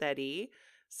 like with Eddie.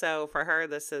 So for her,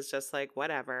 this is just like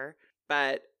whatever.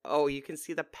 But, you can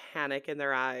see the panic in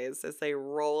their eyes as they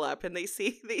roll up and they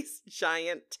see these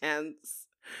giant tents.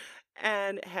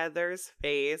 And Heather's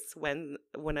face when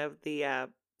one of the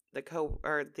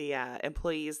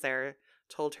employees there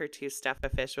told her to stuff a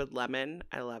fish with lemon.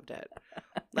 I loved it.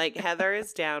 Like, Heather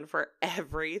is down for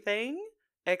everything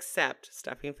except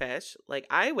stuffing fish. Like,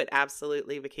 I would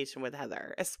absolutely vacation with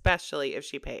Heather, especially if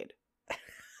she paid.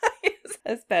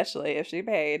 Especially if she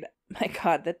paid. My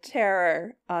God, the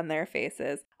terror on their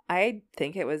faces. I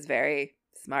think it was very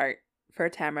smart for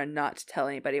Tamara not to tell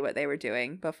anybody what they were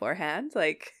doing beforehand.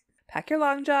 Like, pack your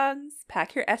long johns,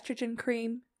 pack your estrogen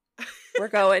cream. We're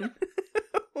going.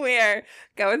 We are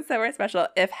going somewhere special.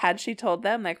 Had she told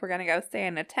them, like, we're going to go stay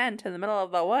in a tent in the middle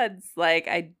of the woods, like,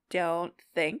 I don't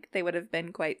think they would have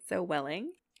been quite so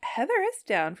willing. Heather is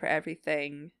down for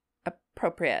everything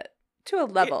appropriate to a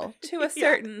level, to a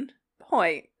certain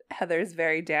point. Heather's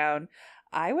very down.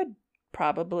 I would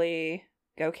probably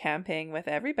go camping with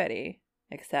everybody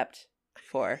except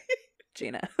for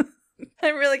Gina.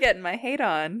 I'm really getting my hate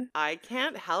on. I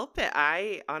can't help it.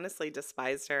 I honestly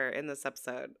despised her in this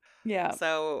episode. Yeah.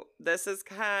 So this is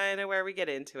kind of where we get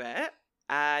into it.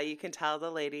 You can tell the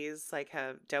ladies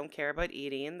don't care about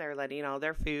eating. They're letting all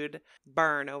their food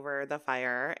burn over the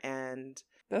fire, and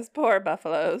those poor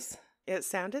buffaloes. It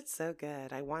sounded so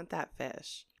good. I want that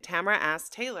fish. Tamara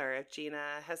asked Taylor if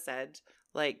Gina has said,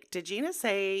 like, did Gina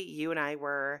say you and I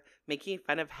were making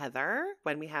fun of Heather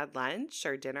when we had lunch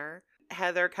or dinner?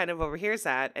 Heather kind of overhears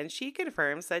that, and she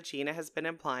confirms that Gina has been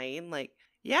implying, like,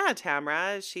 yeah,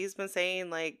 Tamara, she's been saying,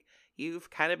 like, you've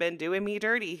kind of been doing me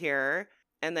dirty here.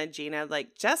 And then Gina,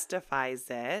 like, justifies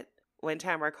it when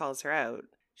Tamara calls her out.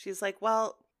 She's like,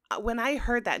 well, when I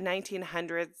heard that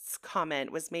 1900s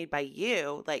comment was made by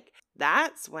you, like,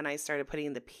 that's when I started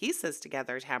putting the pieces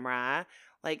together, Tamara,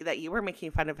 like that you were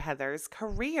making fun of Heather's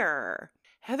career.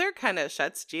 Heather kind of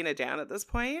shuts Gina down at this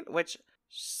point, which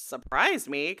surprised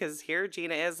me because here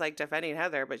Gina is like defending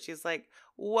Heather, but she's like,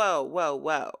 whoa, whoa,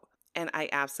 whoa. And I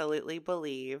absolutely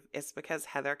believe it's because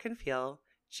Heather can feel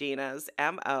Gina's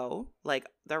MO, like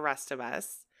the rest of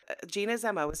us. Gina's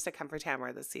MO is to come for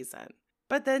Tamara this season.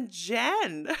 But then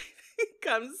Jen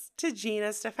comes to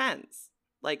Gina's defense.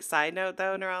 Like, side note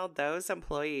though, Narelle, those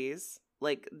employees,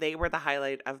 like, they were the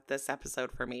highlight of this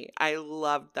episode for me. I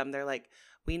loved them. They're like,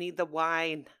 we need the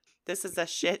wine. This is a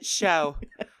shit show.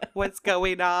 What's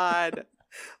going on?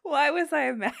 Why was I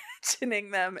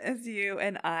imagining them as you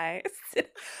and I?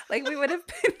 Like, we would have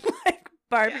been like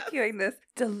barbecuing this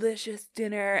delicious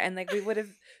dinner, and like we would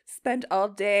have spent all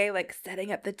day like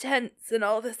setting up the tents and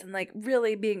all this, and like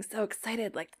really being so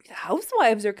excited, like the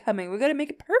Housewives are coming, we're gonna make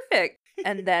it perfect.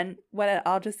 And then when it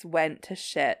all just went to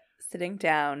shit, sitting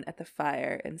down at the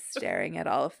fire and staring at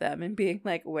all of them and being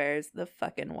like, where's the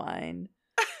fucking wine?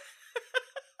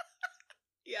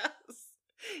 Yes.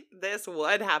 This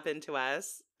would happen to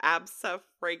us.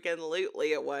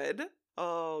 Abso-freaking-lutely it would.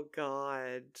 Oh,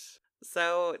 God.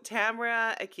 So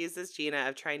Tamara accuses Gina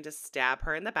of trying to stab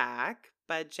her in the back,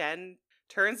 but Jen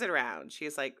turns it around.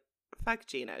 She's like, fuck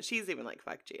Gina. She's even like,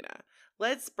 fuck Gina.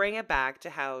 Let's bring it back to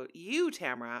how you,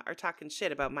 Tamara, are talking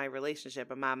shit about my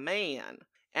relationship and my man.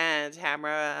 And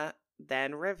Tamara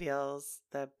then reveals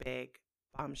the big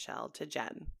bombshell to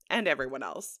Jen and everyone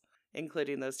else,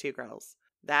 including those two girls,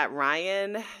 that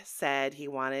Ryan said he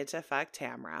wanted to fuck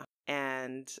Tamara.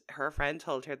 And her friend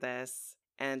told her this.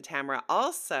 And Tamara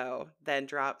also then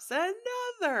drops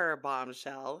another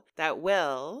bombshell that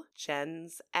Will,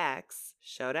 Jen's ex,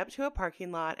 showed up to a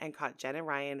parking lot and caught Jen and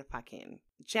Ryan fucking.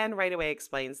 Jen right away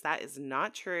explains that is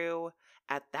not true.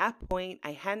 At that point,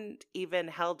 I hadn't even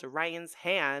held Ryan's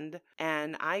hand,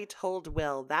 and I told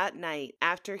Will that night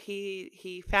after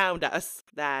he found us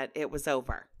that it was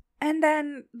over. And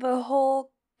then the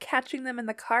whole catching them in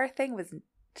the car thing was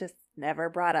just never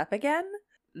brought up again.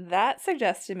 That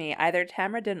suggests to me either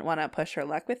Tamara didn't want to push her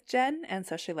luck with Jen, and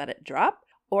so she let it drop,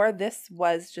 or this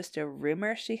was just a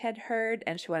rumor she had heard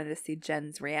and she wanted to see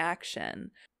Jen's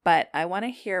reaction. But I want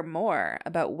to hear more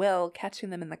about Will catching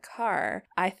them in the car.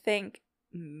 I think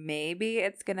maybe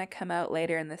it's going to come out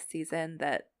later in the season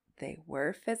that they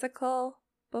were physical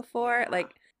before. Yeah.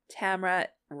 Like, Tamara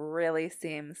really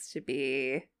seems to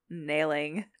be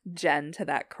nailing Jen to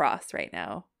that cross right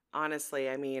now. Honestly,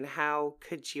 I mean, how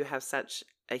could you have such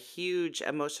a huge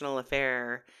emotional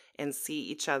affair and see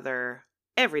each other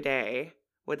every day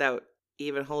without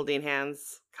even holding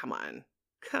hands? Come on.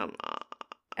 Come on.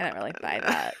 I don't really buy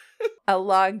that. A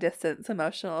long distance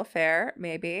emotional affair,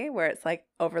 maybe, where it's like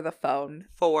over the phone.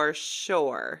 For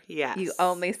sure. Yes. You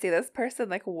only see this person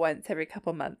like once every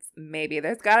couple months. Maybe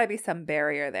there's got to be some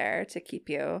barrier there to keep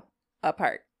you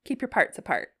apart. Keep your parts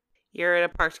apart. You're in a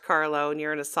parked car alone.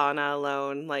 You're in a sauna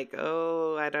alone. Like,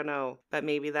 oh, I don't know. But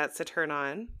maybe that's a turn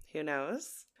on. Who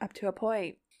knows? Up to a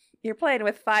point. You're playing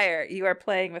with fire. You are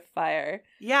playing with fire.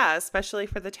 Yeah, especially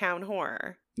for the town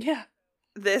whore. Yeah.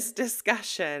 This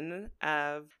discussion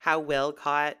of how Will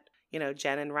caught,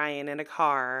 Jen and Ryan in a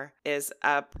car is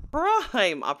a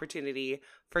prime opportunity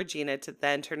for Gina to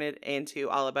then turn it into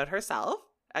all about herself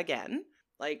again.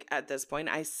 Like, at this point,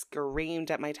 I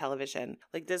screamed at my television.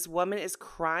 Like, this woman is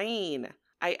crying.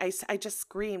 I just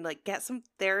screamed, like, get some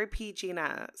therapy,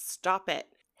 Gina. Stop it.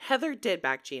 Heather did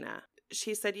back Gina.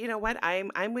 She said, you know what?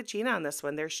 I'm with Gina on this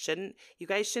one. You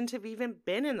guys shouldn't have even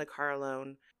been in the car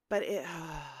alone. But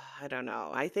I don't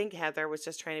know. I think Heather was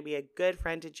just trying to be a good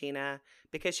friend to Gina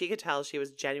because she could tell she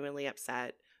was genuinely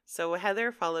upset. So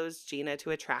Heather follows Gina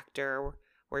to a tractor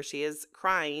where she is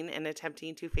crying and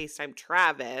attempting to FaceTime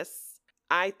Travis.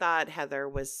 I thought Heather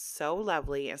was so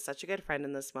lovely and such a good friend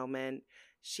in this moment.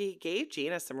 She gave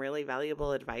Gina some really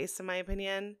valuable advice, in my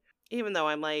opinion. Even though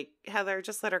I'm like, Heather,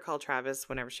 just let her call Travis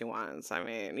whenever she wants. I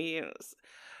mean,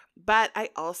 But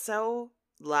I also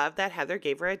love that Heather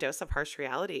gave her a dose of harsh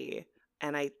reality.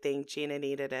 And I think Gina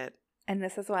needed it. And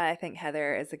this is why I think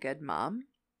Heather is a good mom.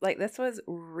 Like, this was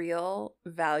real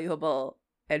valuable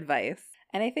advice.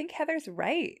 And I think Heather's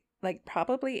right. like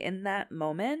probably in that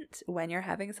moment when you're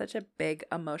having such a big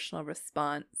emotional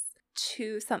response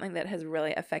to something that has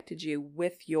really affected you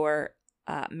with your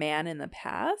man in the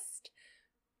past,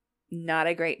 not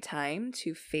a great time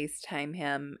to FaceTime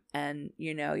him and,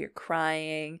 you're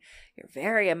crying, you're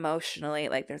very emotionally,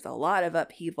 like there's a lot of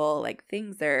upheaval, like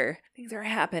things are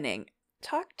happening.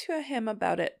 Talk to him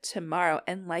about it tomorrow.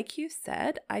 And like you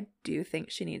said, I do think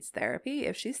she needs therapy.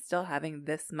 If she's still having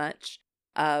this much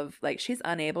of, like, she's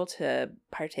unable to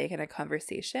partake in a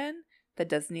conversation that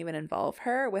doesn't even involve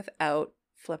her without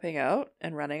flipping out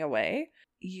and running away,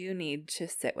 you need to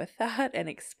sit with that and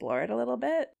explore it a little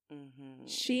bit. Mm-hmm.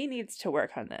 She needs to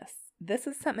work on this. This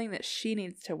is something that she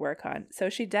needs to work on. So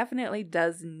she definitely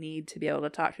does need to be able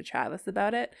to talk to Travis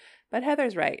about it. But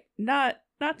Heather's right. Not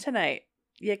tonight.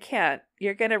 You can't.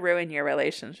 You're going to ruin your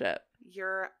relationship.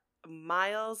 You're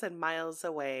miles and miles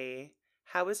away.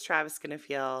 How is Travis going to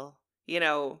feel,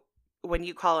 when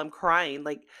you call him crying?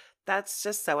 Like, that's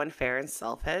just so unfair and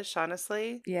selfish,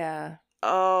 honestly. Yeah.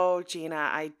 Oh, Gina,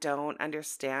 I don't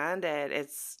understand it.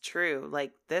 It's true.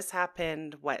 Like, this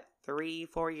happened,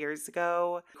 3-4 years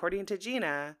ago? According to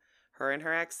Gina, her and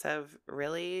her ex have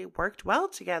really worked well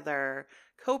together,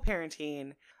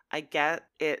 co-parenting. I get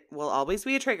it will always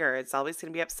be a trigger. It's always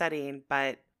going to be upsetting,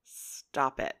 but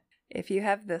stop it. If you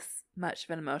have this much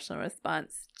of an emotional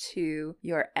response to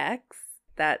your ex,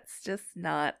 that's just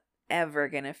not ever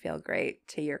going to feel great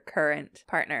to your current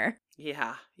partner.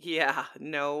 Yeah,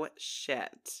 no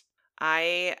shit.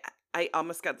 I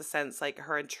almost got the sense like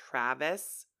her and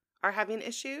Travis are having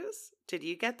issues. Did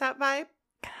you get that vibe?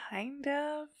 Kind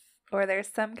of. Or there's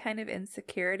some kind of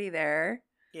insecurity there.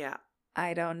 Yeah.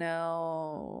 I don't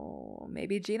know.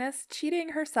 Maybe Gina's cheating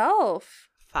herself.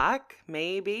 Fuck,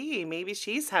 maybe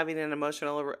she's having an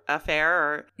emotional affair.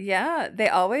 Or... Yeah, they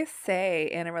always say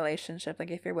in a relationship,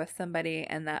 like if you're with somebody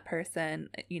and that person,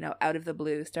 out of the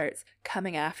blue starts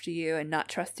coming after you and not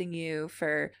trusting you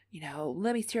for,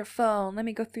 let me see your phone, let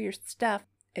me go through your stuff,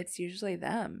 it's usually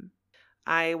them.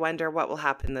 I wonder what will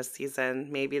happen this season.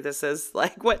 Maybe this is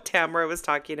like what Tamara was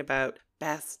talking about.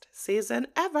 Best season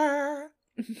ever.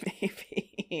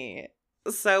 Maybe.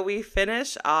 So we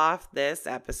finish off this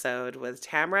episode with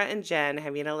Tamara and Jen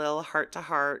having a little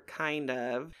heart-to-heart, kind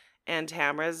of. And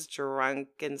Tamara's drunk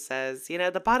and says,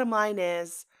 the bottom line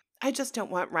is, I just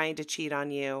don't want Ryan to cheat on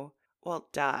you. Well,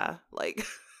 duh. Like,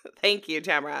 thank you,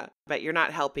 Tamara. But you're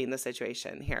not helping the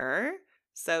situation here.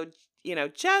 So,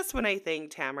 just when I think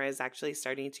Tamara is actually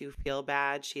starting to feel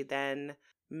bad, she then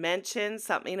mentioned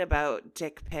something about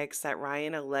dick pics that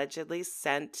Ryan allegedly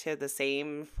sent to the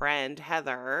same friend,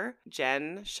 Heather.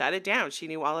 Jen shut it down. She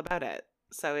knew all about it.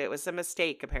 So it was a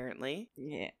mistake, apparently.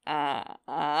 Yeah.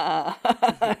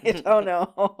 I don't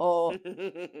know.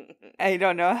 I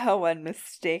don't know how one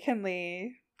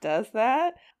mistakenly does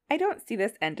that. I don't see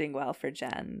this ending well for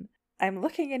Jen. I'm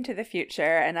looking into the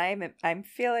future and I'm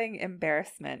feeling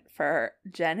embarrassment for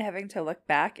Jen having to look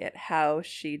back at how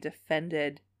she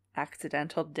defended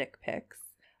accidental dick pics.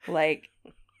 Like,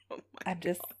 I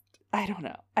don't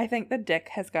know. I think the dick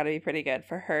has got to be pretty good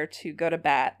for her to go to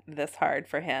bat this hard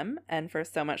for him and for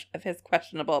so much of his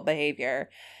questionable behavior.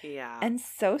 Yeah. And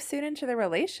so soon into the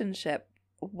relationship.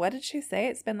 What did she say?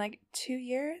 It's been like 2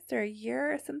 years or a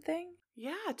year or something?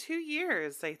 Yeah, 2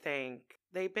 years, I think.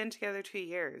 They've been together 2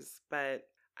 years. But,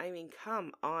 I mean,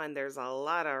 come on. There's a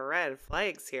lot of red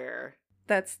flags here.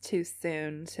 That's too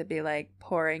soon to be like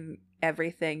pouring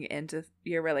everything into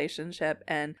your relationship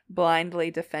and blindly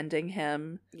defending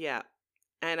him. Yeah.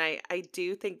 And I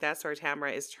do think that's where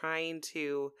Tamara is trying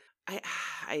to,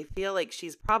 I feel like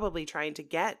she's probably trying to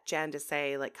get Jen to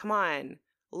say, like, come on,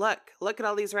 look at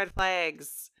all these red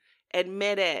flags.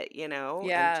 Admit it, Yeah. And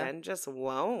Jen just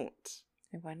won't.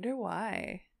 I wonder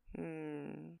why. I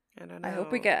don't know. I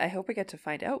hope we get to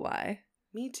find out why.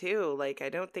 Me too. Like, I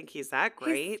don't think he's that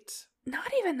great.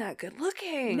 Not even that good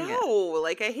looking. No,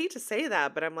 like, I hate to say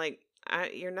that, but I'm like,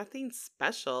 you're nothing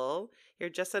special. You're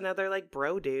just another, like,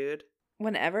 bro dude.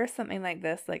 Whenever something like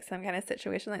this, like some kind of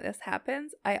situation like this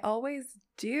happens, I always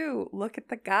do look at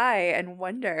the guy and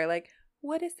wonder, like,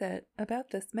 what is it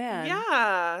about this man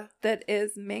that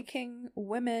is making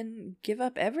women give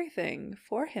up everything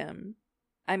for him?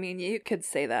 I mean, you could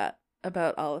say that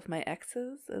about all of my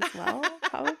exes as well,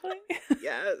 probably.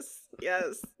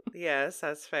 Yes,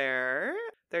 that's fair.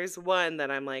 There's one that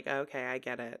I'm like, okay, I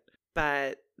get it.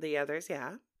 But the others,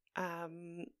 yeah.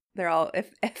 They're all,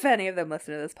 if any of them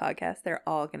listen to this podcast, they're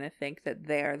all going to think that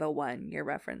they're the one you're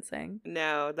referencing.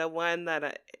 No, the one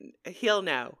that he'll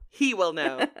know. He will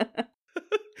know.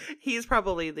 He's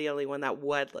probably the only one that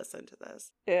would listen to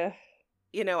this. Yeah.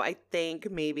 I think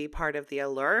maybe part of the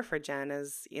allure for Jen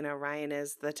is, Ryan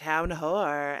is the town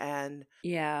whore and,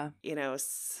 Yeah.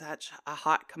 such a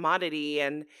hot commodity,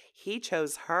 and he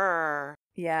chose her.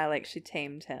 Yeah, like she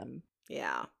tamed him.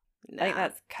 Yeah. I think Nah.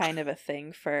 that's kind of a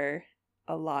thing for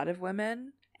a lot of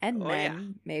women and Oh, yeah.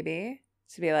 men, maybe,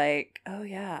 to be like, oh,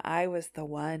 yeah, I was the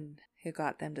one who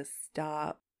got them to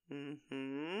stop.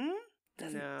 Mm-hmm.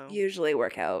 Doesn't No. usually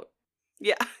work out.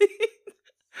 Yeah.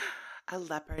 A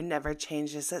leopard never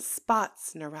changes its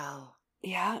spots, Narelle.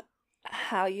 Yeah.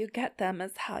 How you get them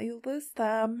is how you lose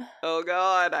them. Oh,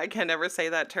 God. I can never say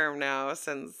that term now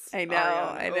since I know,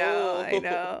 Ariana. I know, Oh. I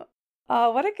know.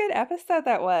 Oh, what a good episode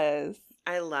that was.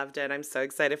 I loved it. I'm so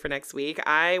excited for next week.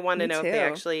 I want to Me know if they too.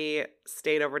 actually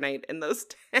stayed overnight in those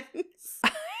tents.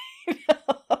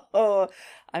 Oh,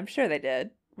 I'm sure they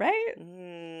did, right?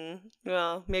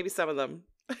 Well, maybe some of them.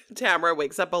 Tamara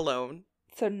wakes up alone.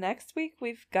 So next week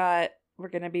we're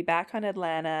going to be back on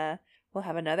Atlanta. We'll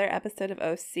have another episode of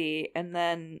OC, and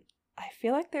then I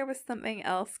feel like there was something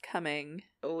else coming.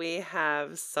 We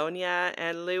have Sonia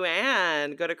and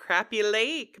Luann go to Crappy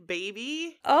Lake,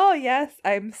 baby. Oh, yes.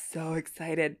 I'm so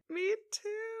excited. Me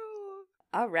too.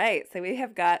 All right. So we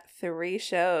have got 3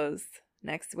 shows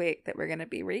next week that we're going to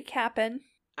be recapping.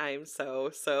 I'm so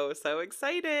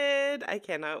excited. I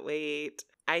cannot wait.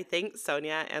 I think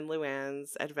Sonia and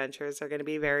Luann's adventures are going to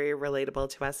be very relatable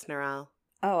to us, Narelle.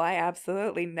 Oh, I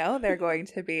absolutely know they're going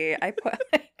to be.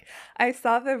 I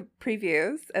saw the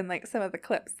previews and some of the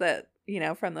clips that,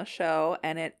 from the show,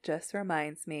 and it just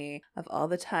reminds me of all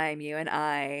the time you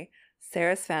and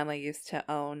Sarah's family used to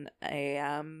own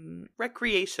a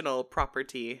recreational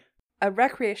property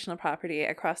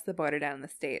across the border down in the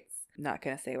States. Not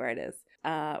going to say where it is.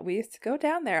 We used to go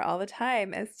down there all the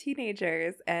time as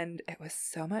teenagers, and it was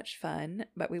so much fun.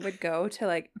 But we would go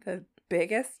to the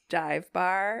biggest dive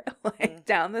bar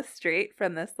down the street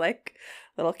from this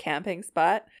little camping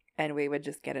spot, and we would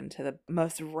just get into the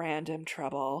most random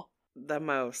trouble. The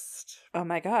most. Oh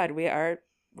my God, we're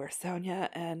Sonia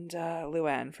and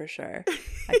Luann for sure.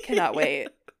 I cannot wait.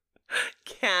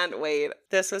 Can't wait.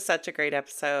 This was such a great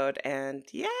episode, and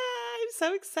yeah, I'm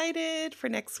so excited for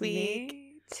next week.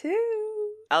 Me too.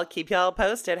 I'll keep y'all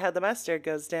posted how the mustard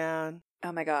goes down.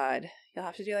 Oh my God. You'll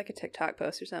have to do a TikTok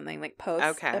post or something.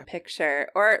 Post a picture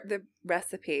or the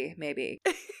recipe, maybe.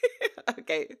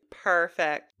 Okay,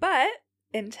 perfect. But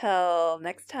until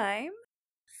next time,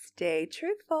 stay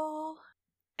truthful.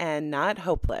 And not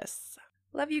hopeless.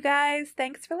 Love you guys.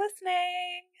 Thanks for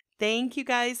listening. Thank you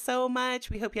guys so much.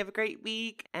 We hope you have a great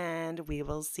week, and we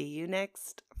will see you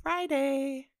next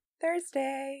Friday.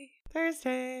 Thursday.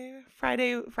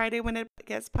 Friday when it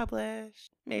gets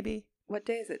published, maybe. What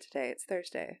day is it today? It's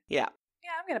Thursday. Yeah.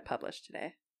 Yeah, I'm going to publish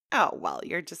today. Oh, well,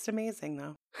 you're just amazing,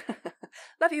 though.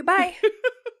 Love you. Bye.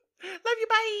 Love you.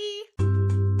 Bye.